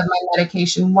effects of my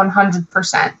medication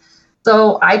 100%.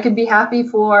 So I could be happy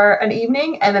for an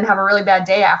evening and then have a really bad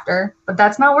day after, but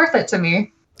that's not worth it to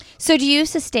me. So do you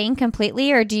sustain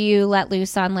completely, or do you let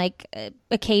loose on like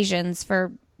occasions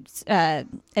for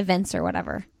events or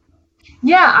whatever?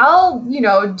 Yeah, I'll,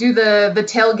 do the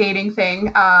tailgating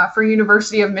thing for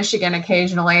University of Michigan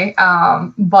occasionally,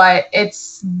 but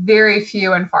it's very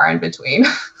few and far in between.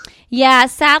 Yeah,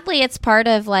 sadly, it's part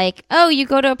of like, oh, you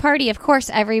go to a party, of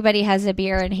course, everybody has a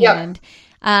beer in hand.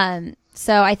 Yep.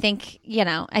 So I think,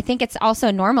 it's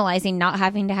also normalizing not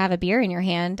having to have a beer in your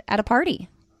hand at a party.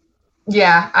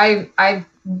 Yeah, I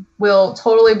will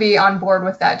totally be on board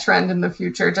with that trend in the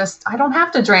future. Just, I don't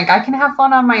have to drink. I can have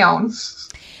fun on my own.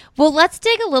 Well, let's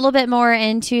dig a little bit more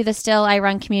into the Still I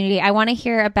Run community. I want to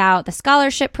hear about the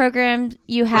scholarship program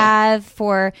you have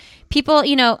for people.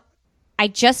 I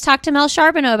just talked to Mel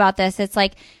Charbonneau about this. It's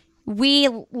like, we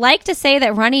like to say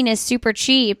that running is super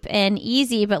cheap and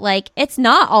easy, but like it's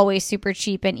not always super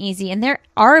cheap and easy. And there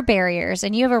are barriers,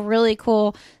 and you have a really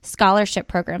cool scholarship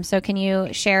program. So can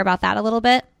you share about that a little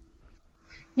bit?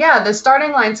 Yeah, the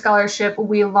Starting Line Scholarship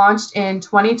we launched in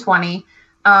 2020.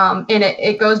 And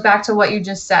it goes back to what you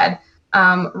just said.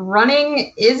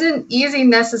 Running isn't easy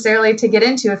necessarily to get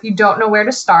into if you don't know where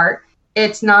to start.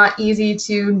 It's not easy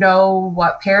to know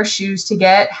what pair of shoes to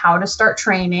get, how to start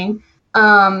training.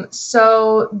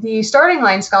 So the Starting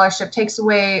Line Scholarship takes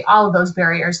away all of those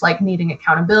barriers, like needing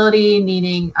accountability,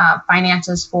 needing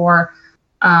finances for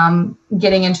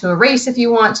getting into a race if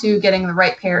you want to, getting the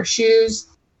right pair of shoes.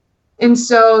 And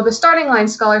so the Starting Line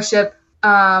Scholarship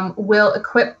will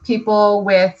equip people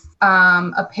with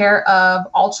a pair of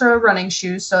Ultra running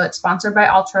shoes. So it's sponsored by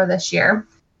Ultra this year.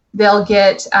 They'll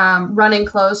get running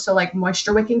clothes, so like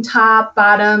moisture wicking top,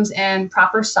 bottoms, and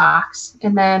proper socks.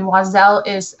 And then Oiselle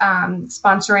is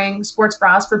sponsoring sports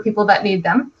bras for people that need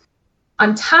them.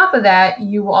 On top of that,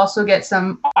 you will also get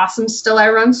some awesome Still I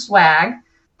Run swag,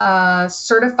 a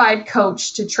certified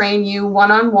coach to train you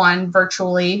one-on-one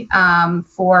virtually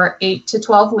for 8 to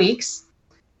 12 weeks.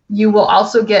 You will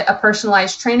also get a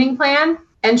personalized training plan,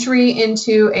 entry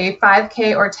into a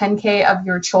 5K or 10K of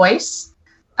your choice.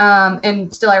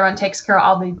 And Still I Run takes care of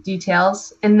all the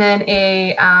details. And then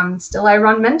a Still I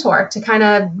Run mentor to kind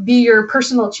of be your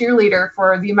personal cheerleader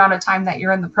for the amount of time that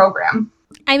you're in the program.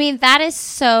 I mean, that is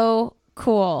so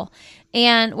cool.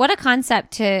 And what a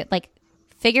concept to like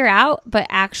figure out, but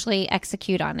actually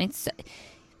execute on.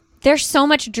 There's so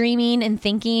much dreaming and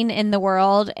thinking in the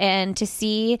world, and to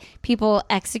see people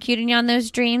executing on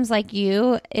those dreams like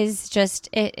you is just,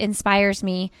 it inspires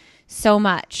me so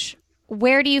much.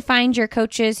 Where do you find your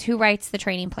coaches? Who writes the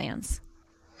training plans?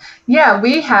 Yeah,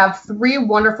 we have 3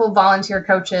 wonderful volunteer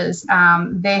coaches.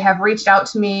 They have reached out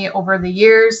to me over the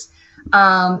years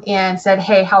and said,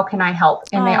 hey, how can I help?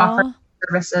 And they offer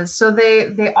services. So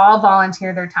they all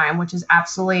volunteer their time, which is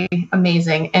absolutely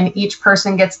amazing. And each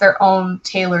person gets their own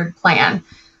tailored plan.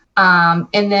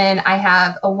 And then I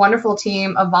have a wonderful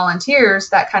team of volunteers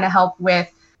that kind of help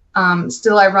with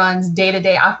Still I Run's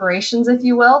day-to-day operations, if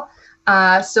you will.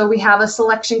 So we have a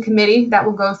selection committee that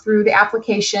will go through the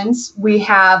applications. We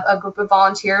have a group of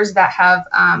volunteers that have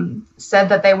said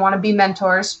that they want to be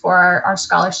mentors for our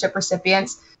scholarship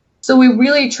recipients. So we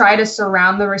really try to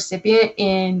surround the recipient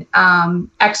in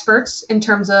experts in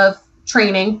terms of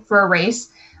training for a race,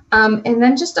 and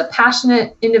then just a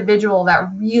passionate individual that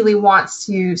really wants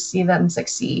to see them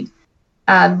succeed.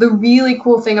 The really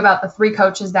cool thing about the 3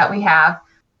 coaches that we have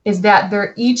is that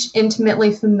they're each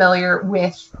intimately familiar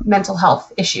with mental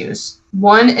health issues.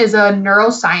 One is a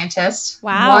neuroscientist.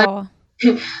 Wow.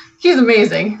 He's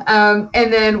amazing.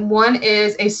 And then one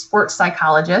is a sports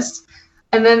psychologist.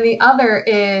 And then the other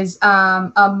is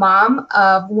a mom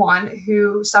of one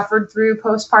who suffered through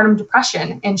postpartum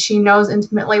depression, and she knows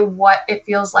intimately what it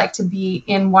feels like to be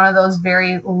in one of those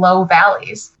very low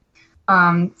valleys.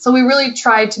 So we really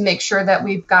tried to make sure that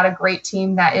we've got a great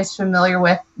team that is familiar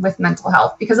with mental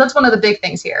health, because that's one of the big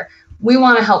things here. We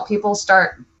want to help people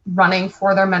start running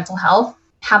for their mental health,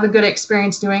 have a good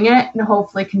experience doing it, and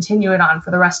hopefully continue it on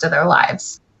for the rest of their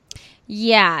lives.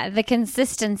 Yeah, the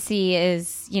consistency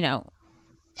is,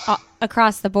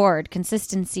 across the board.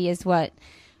 Consistency is what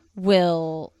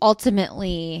will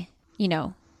ultimately,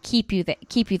 keep you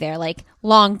there, like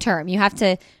long term. You have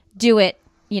to do it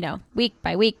week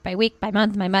by week by week, by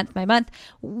month, by month.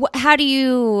 How do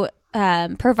you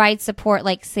provide support?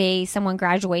 Like, say someone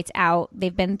graduates out,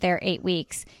 they've been there 8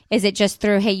 weeks. Is it just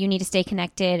through, hey, you need to stay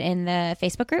connected in the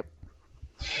Facebook group?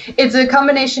 It's a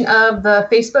combination of the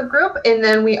Facebook group, and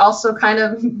then we also kind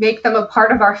of make them a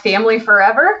part of our family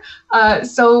forever.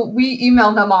 So we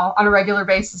email them all on a regular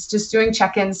basis, just doing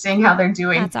check-ins, seeing how they're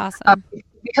doing. That's awesome.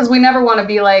 Because we never want to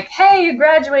be like, hey, you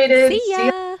graduated. See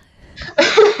ya.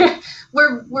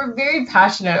 We're very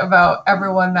passionate about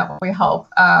everyone that we help,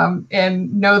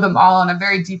 and know them all on a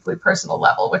very deeply personal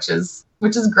level, which is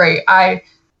great.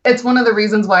 It's one of the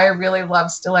reasons why I really love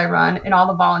Still I Run and all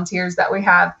the volunteers that we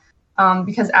have.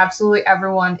 Because absolutely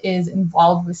everyone is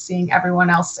involved with seeing everyone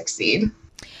else succeed.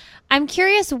 I'm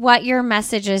curious what your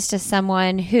message is to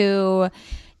someone who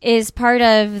is part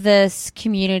of this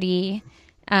community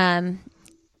and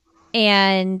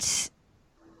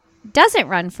doesn't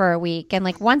run for a week and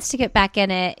like wants to get back in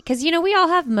it. Because, we all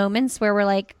have moments where we're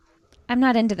like, I'm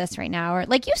not into this right now. Or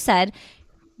like you said,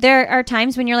 there are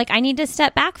times when you're like, I need to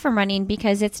step back from running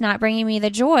because it's not bringing me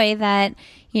the joy that,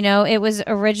 it was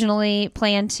originally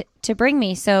planned to bring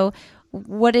me. So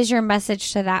what is your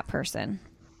message to that person?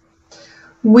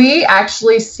 We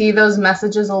actually see those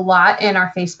messages a lot in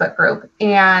our Facebook group.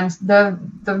 And the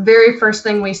very first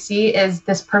thing we see is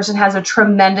this person has a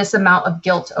tremendous amount of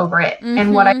guilt over it. Mm-hmm.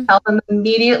 And what I tell them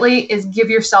immediately is give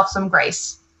yourself some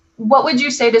grace. What would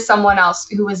you say to someone else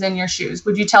who was in your shoes?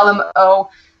 Would you tell them, oh,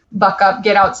 buck up,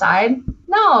 get outside?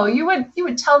 No, you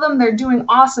would tell them they're doing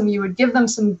awesome. You would give them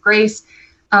some grace.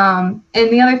 And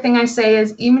the other thing I say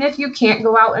is, even if you can't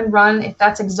go out and run, if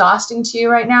that's exhausting to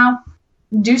you right now,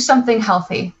 do something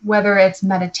healthy, whether it's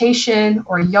meditation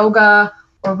or yoga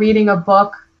or reading a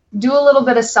book. Do a little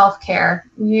bit of self-care.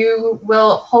 You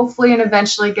will hopefully and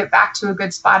eventually get back to a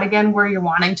good spot again where you're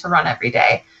wanting to run every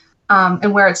day,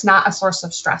 and where it's not a source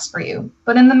of stress for you.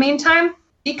 But in the meantime,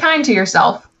 be kind to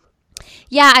yourself.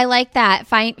 Yeah, I like that.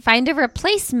 Find a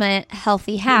replacement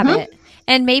healthy habit. Mm-hmm.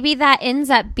 And maybe that ends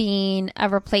up being a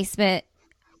replacement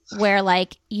where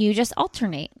like you just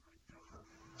alternate.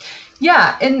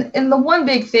 Yeah. And the one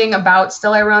big thing about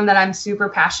Still I Run that I'm super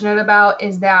passionate about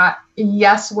is that,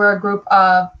 yes, we're a group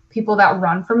of people that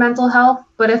run for mental health,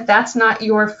 but if that's not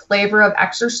your flavor of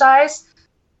exercise,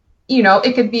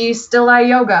 it could be Still I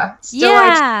Yoga, Still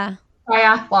I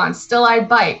triathlon, Still I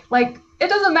bike. Like, it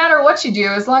doesn't matter what you do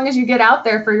as long as you get out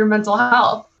there for your mental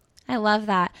health. I love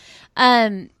that.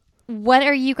 What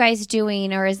are you guys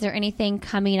doing, or is there anything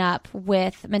coming up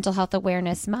with Mental Health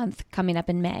Awareness Month coming up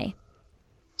in May?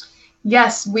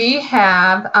 Yes, we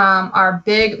have our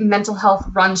big mental health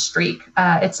run streak.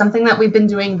 It's something that we've been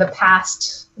doing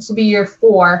this will be year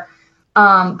 4,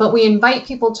 but we invite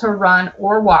people to run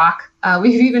or walk.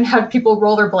 We've even had people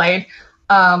rollerblade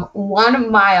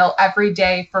 1 mile every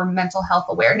day for mental health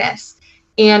awareness.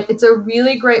 And it's a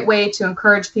really great way to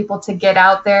encourage people to get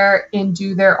out there and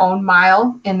do their own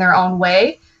mile in their own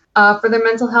way for their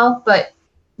mental health. But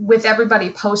with everybody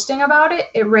posting about it,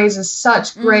 it raises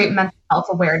such great mental health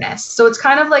awareness. So it's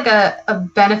kind of like a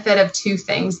benefit of two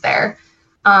things there.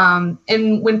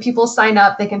 And when people sign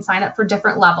up, they can sign up for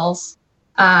different levels.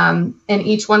 And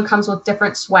each one comes with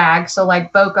different swag. So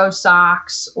like BOCO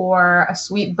socks or a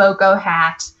sweet BOCO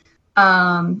hat.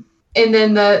 And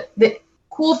then the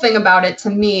cool thing about it to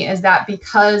me is that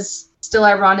because Still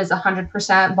I Run is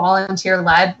 100% volunteer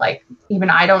led, like even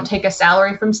I don't take a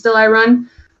salary from Still I Run,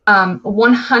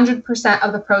 100%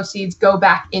 of the proceeds go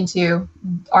back into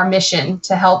our mission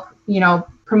to help,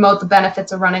 promote the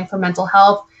benefits of running for mental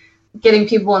health, getting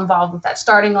people involved with that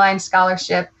starting line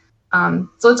scholarship.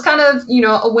 So it's kind of,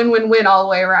 a win-win-win all the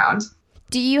way around.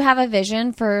 Do you have a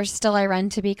vision for Still I Run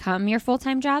to become your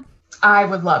full-time job? I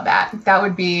would love that. That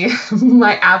would be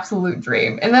my absolute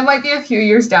dream. And that might be a few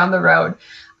years down the road.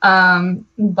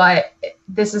 But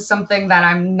this is something that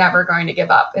I'm never going to give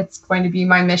up. It's going to be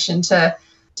my mission to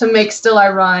make Still I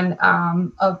Run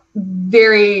a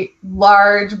very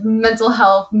large mental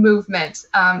health movement,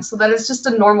 so that it's just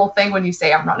a normal thing when you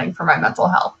say I'm running for my mental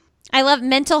health. I love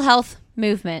mental health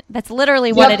movement. That's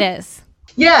literally what it is.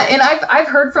 Yeah, and I've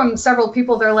heard from several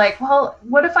people, they're like, well,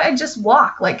 what if I just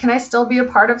walk? Like, can I still be a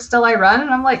part of Still I Run? And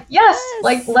I'm like, yes.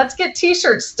 Like, let's get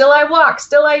t-shirts, Still I Walk,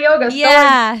 Still I Yoga, Still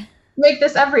I make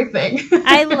this everything.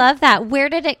 I love that. Where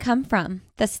did it come from,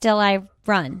 the Still I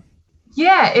Run?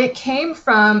 Yeah, it came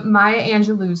from Maya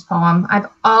Angelou's poem. I've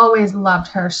always loved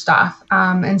her stuff.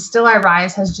 And Still I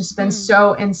Rise has just been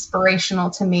so inspirational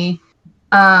to me.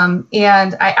 And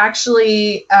I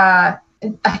actually...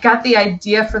 I got the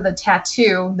idea for the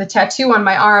tattoo. The tattoo on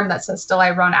my arm that says Still I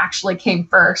Run actually came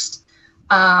first.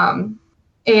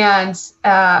 and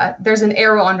there's an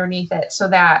arrow underneath it, so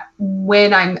that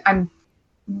when I'm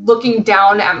looking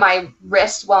down at my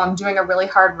wrist while I'm doing a really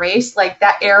hard race, like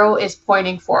that arrow is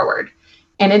pointing forward,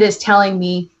 and it is telling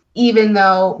me, even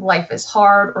though life is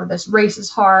hard, or this race is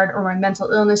hard, or my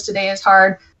mental illness today is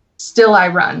hard, still I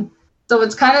run. So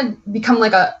it's kind of become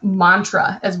like a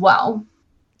mantra as well.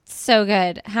 So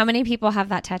good. How many people have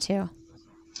that tattoo?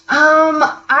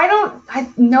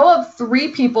 I know of 3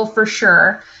 people for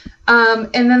sure.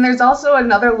 And then there's also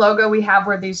another logo we have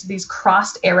where these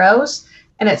crossed arrows,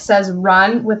 and it says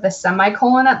run with a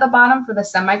semicolon at the bottom for the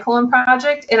Semicolon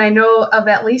Project. And I know of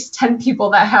at least 10 people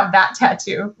that have that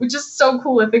tattoo, which is so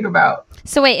cool to think about.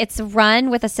 So wait, it's run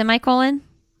with a semicolon?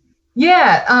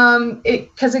 Yeah,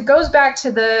 because it goes back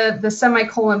to the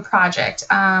Semicolon Project,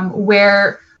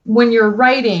 where when you're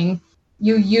writing,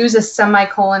 you use a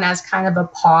semicolon as kind of a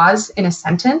pause in a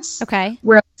sentence. Okay.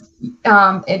 Where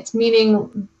it's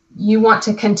meaning you want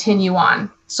to continue on.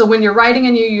 So when you're writing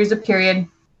and you use a period,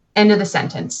 end of the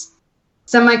sentence.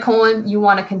 Semicolon, you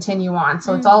want to continue on.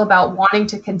 So it's all about wanting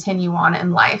to continue on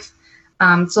in life.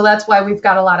 So that's why we've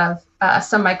got a lot of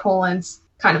semicolons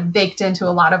kind of baked into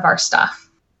a lot of our stuff.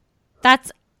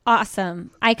 That's awesome.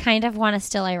 I kind of want a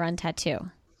Still I Run tattoo.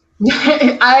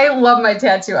 I love my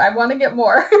tattoo. I want to get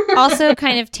more. Also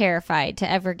kind of terrified to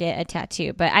ever get a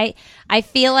tattoo, but I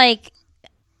feel like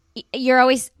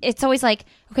it's always like,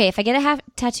 okay, if I get a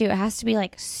tattoo, it has to be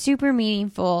like super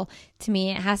meaningful to me.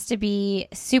 It has to be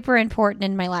super important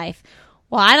in my life.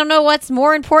 Well, I don't know what's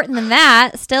more important than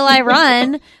that. Still I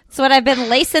Run. It's what I've been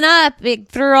lacing up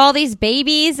through all these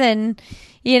babies and,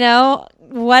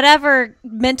 whatever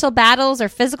mental battles or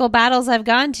physical battles I've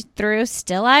gone through.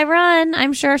 Still I Run.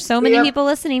 I'm sure so many people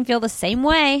listening feel the same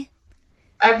way.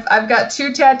 I've got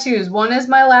 2 tattoos. One is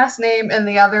my last name, and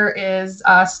the other is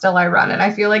Still I Run. And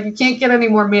I feel like you can't get any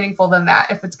more meaningful than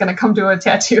that if it's going to come to a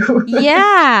tattoo.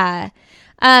 Yeah.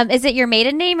 Is it your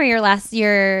maiden name or your last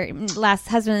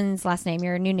husband's last name,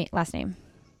 your new last name?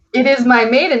 It is my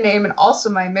maiden name and also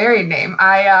my married name.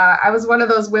 I was one of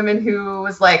those women who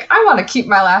was like, I want to keep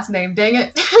my last name, dang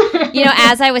it.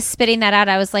 As I was spitting that out,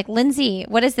 I was like, Lindsay,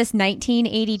 what is this,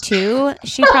 1982?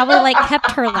 She probably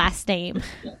kept her last name.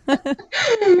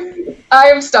 I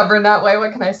am stubborn that way.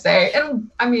 What can I say?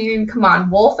 And I mean, come on,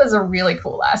 Wolff is a really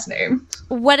cool last name.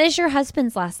 What is your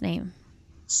husband's last name?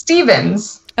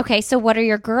 Stevens. Okay, so what are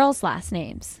your girls' last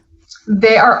names?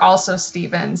 They are also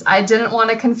Stevens. I didn't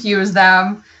want to confuse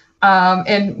them.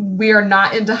 And we are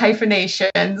not into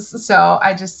hyphenations. So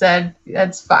I just said,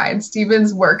 that's fine.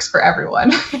 Stevens works for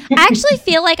everyone. I actually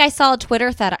feel like I saw a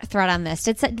Twitter thread on this.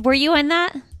 Were you in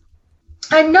that?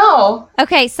 I know.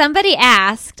 Okay. Somebody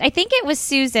asked, I think it was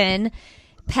Susan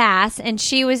Pass, and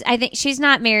I think she's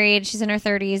not married. She's in her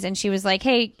 30s. And she was like,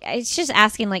 hey, it's just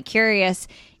asking, curious,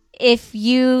 if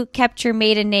you kept your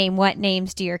maiden name, what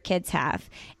names do your kids have?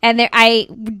 And I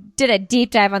did a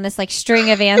deep dive on this string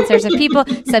of answers of people.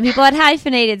 Some people had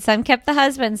hyphenated, some kept the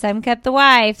husband, some kept the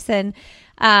wives. And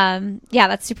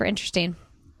that's super interesting.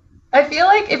 I feel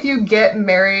like if you get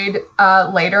married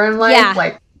later in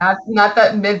life, not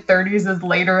that mid-30s is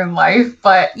later in life,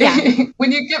 but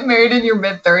when you get married in your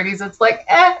mid-30s, it's like,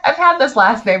 I've had this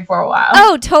last name for a while.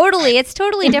 Oh, totally. It's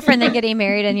totally different than getting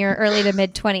married in your early to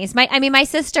mid-20s. My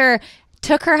sister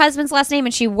took her husband's last name,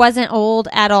 and she wasn't old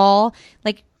at all,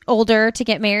 older to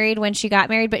get married when she got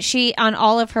married, but she, on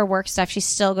all of her work stuff, she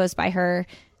still goes by her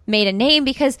maiden name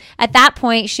because at that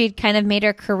point, she'd kind of made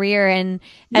her career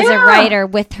as a writer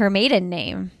with her maiden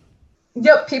name.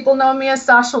 Yep, people know me as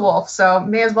Sasha Wolff, so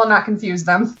may as well not confuse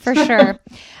them. For sure.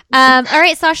 All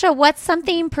right, Sasha, what's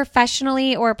something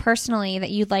professionally or personally that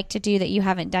you'd like to do that you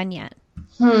haven't done yet?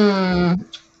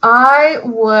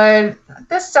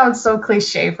 This sounds so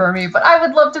cliche for me, but I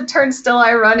would love to turn Still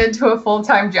I Run into a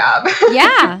full-time job.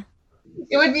 Yeah.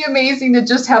 It would be amazing to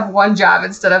just have one job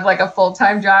instead of a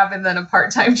full-time job and then a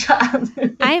part-time job.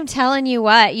 I am telling you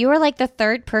what, you are the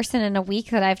 3rd person in a week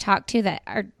that I've talked to that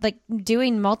are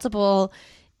doing multiple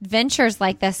ventures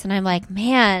like this. And I'm like,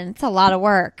 man, it's a lot of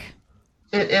work.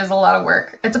 It is a lot of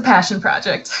work. It's a passion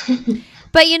project.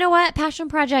 But you know what? Passion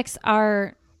projects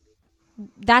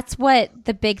that's what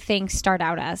the big things start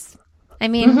out as. I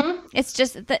mean, It's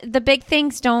just the big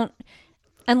things don't,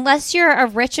 unless you're a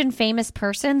rich and famous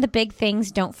person, the big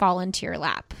things don't fall into your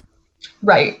lap.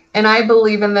 Right. And I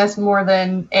believe in this more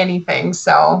than anything.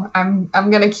 So I'm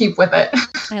going to keep with it.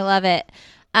 I love it.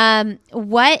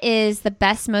 What is the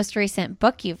best, most recent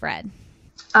book you've read?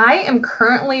 I am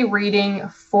currently reading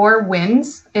Four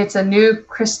Winds. It's a new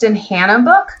Kristen Hanna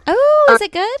book. Oh, is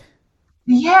it good?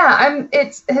 Yeah,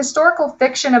 it's historical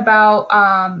fiction about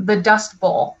the Dust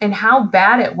Bowl and how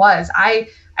bad it was. I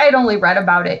I had only read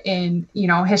about it in,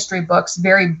 history books,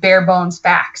 very bare bones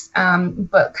facts.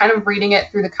 But kind of reading it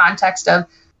through the context of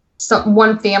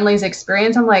one family's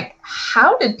experience, I'm like,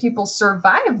 how did people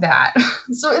survive that?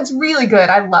 So it's really good.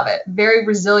 I love it. Very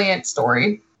resilient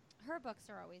story. Her books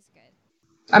are always good.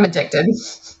 I'm addicted.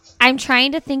 I'm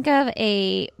trying to think of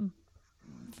a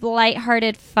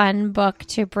lighthearted, fun book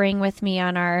to bring with me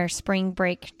on our spring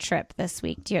break trip this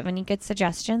week. Do you have any good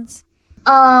suggestions?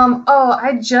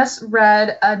 I just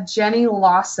read a Jenny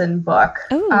Lawson book.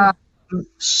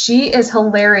 She is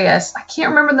hilarious. I can't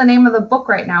remember the name of the book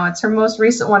right now. It's her most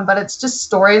recent one, but it's just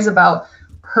stories about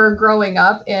her growing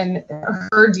up and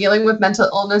her dealing with mental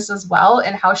illness as well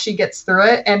and how she gets through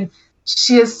it. And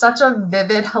she is such a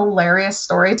vivid, hilarious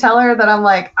storyteller that I'm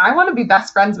like, I want to be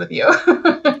best friends with you.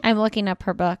 I'm looking up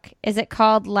her book. Is it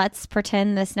called Let's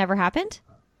Pretend This Never Happened?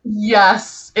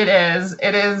 Yes, it is.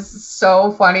 It is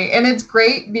so funny. And it's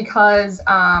great because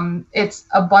it's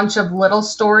a bunch of little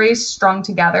stories strung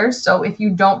together. So if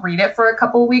you don't read it for a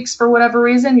couple of weeks for whatever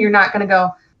reason, you're not going to go,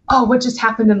 oh, what just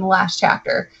happened in the last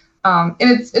chapter? And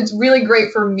it's really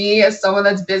great for me as someone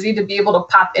that's busy to be able to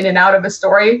pop in and out of a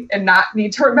story and not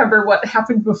need to remember what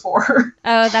happened before.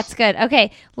 Oh, that's good.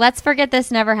 Okay, Let's Forget This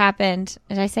Never Happened.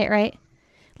 Did I say it right?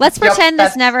 Let's Pretend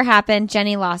This Never Happened,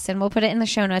 Jenny Lawson. We'll put it in the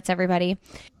show notes, everybody.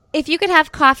 If you could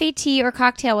have coffee, tea, or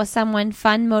cocktail with someone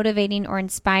fun, motivating, or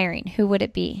inspiring, who would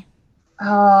it be?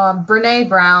 Brene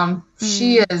Brown.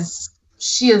 She is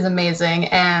amazing.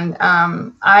 And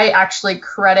I actually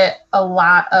credit a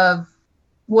lot of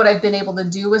what I've been able to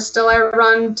do with Still I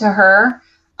Run to her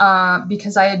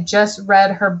because I had just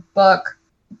read her book,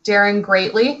 Daring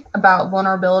Greatly, about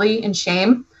vulnerability and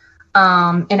shame.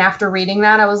 And after reading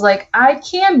that, I was like, I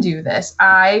can do this.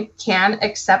 I can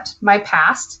accept my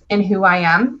past and who I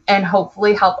am and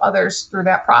hopefully help others through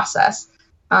that process.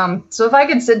 So if I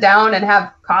could sit down and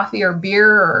have coffee or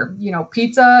beer or,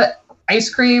 pizza,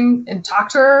 ice cream and talk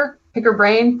to her, pick her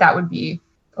brain, that would be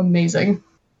amazing.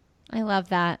 I love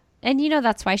that. And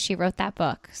that's why she wrote that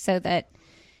book, so that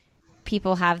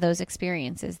people have those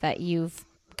experiences that you've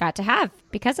got to have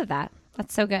because of that.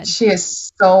 That's so good. She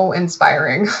is so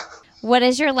inspiring. What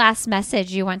is your last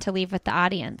message you want to leave with the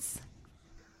audience?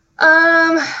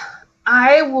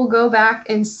 I will go back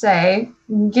and say,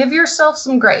 give yourself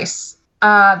some grace.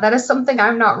 That is something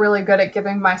I'm not really good at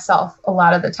giving myself a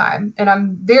lot of the time. And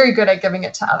I'm very good at giving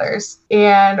it to others.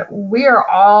 And we are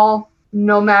all,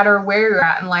 no matter where you're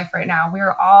at in life right now, we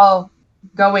are all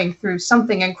going through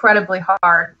something incredibly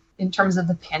hard in terms of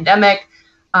the pandemic,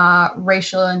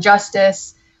 racial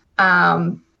injustice,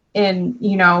 in,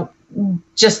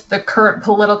 just the current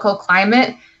political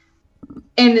climate.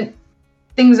 And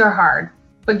things are hard,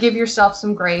 but give yourself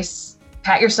some grace,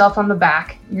 pat yourself on the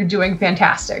back. You're doing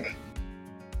fantastic.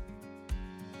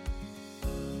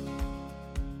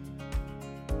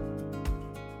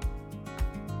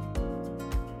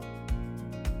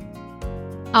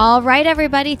 All right,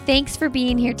 everybody. Thanks for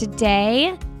being here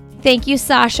today. Thank you,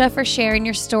 Sasha, for sharing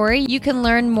your story. You can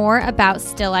learn more about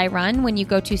Still I Run when you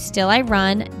go to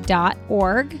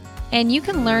stillirun.org. And you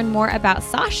can learn more about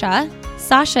Sasha.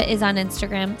 Sasha is on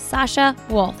Instagram, Sasha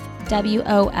Wolff,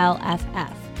 Wolff.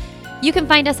 You can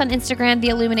find us on Instagram, The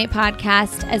Illuminate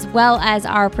Podcast, as well as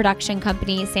our production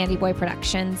company, Sandy Boy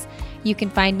Productions. You can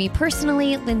find me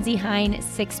personally, Lindsay Hine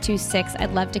 626.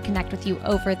 I'd love to connect with you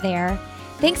over there.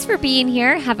 Thanks for being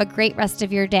here. Have a great rest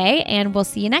of your day, and we'll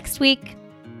see you next week.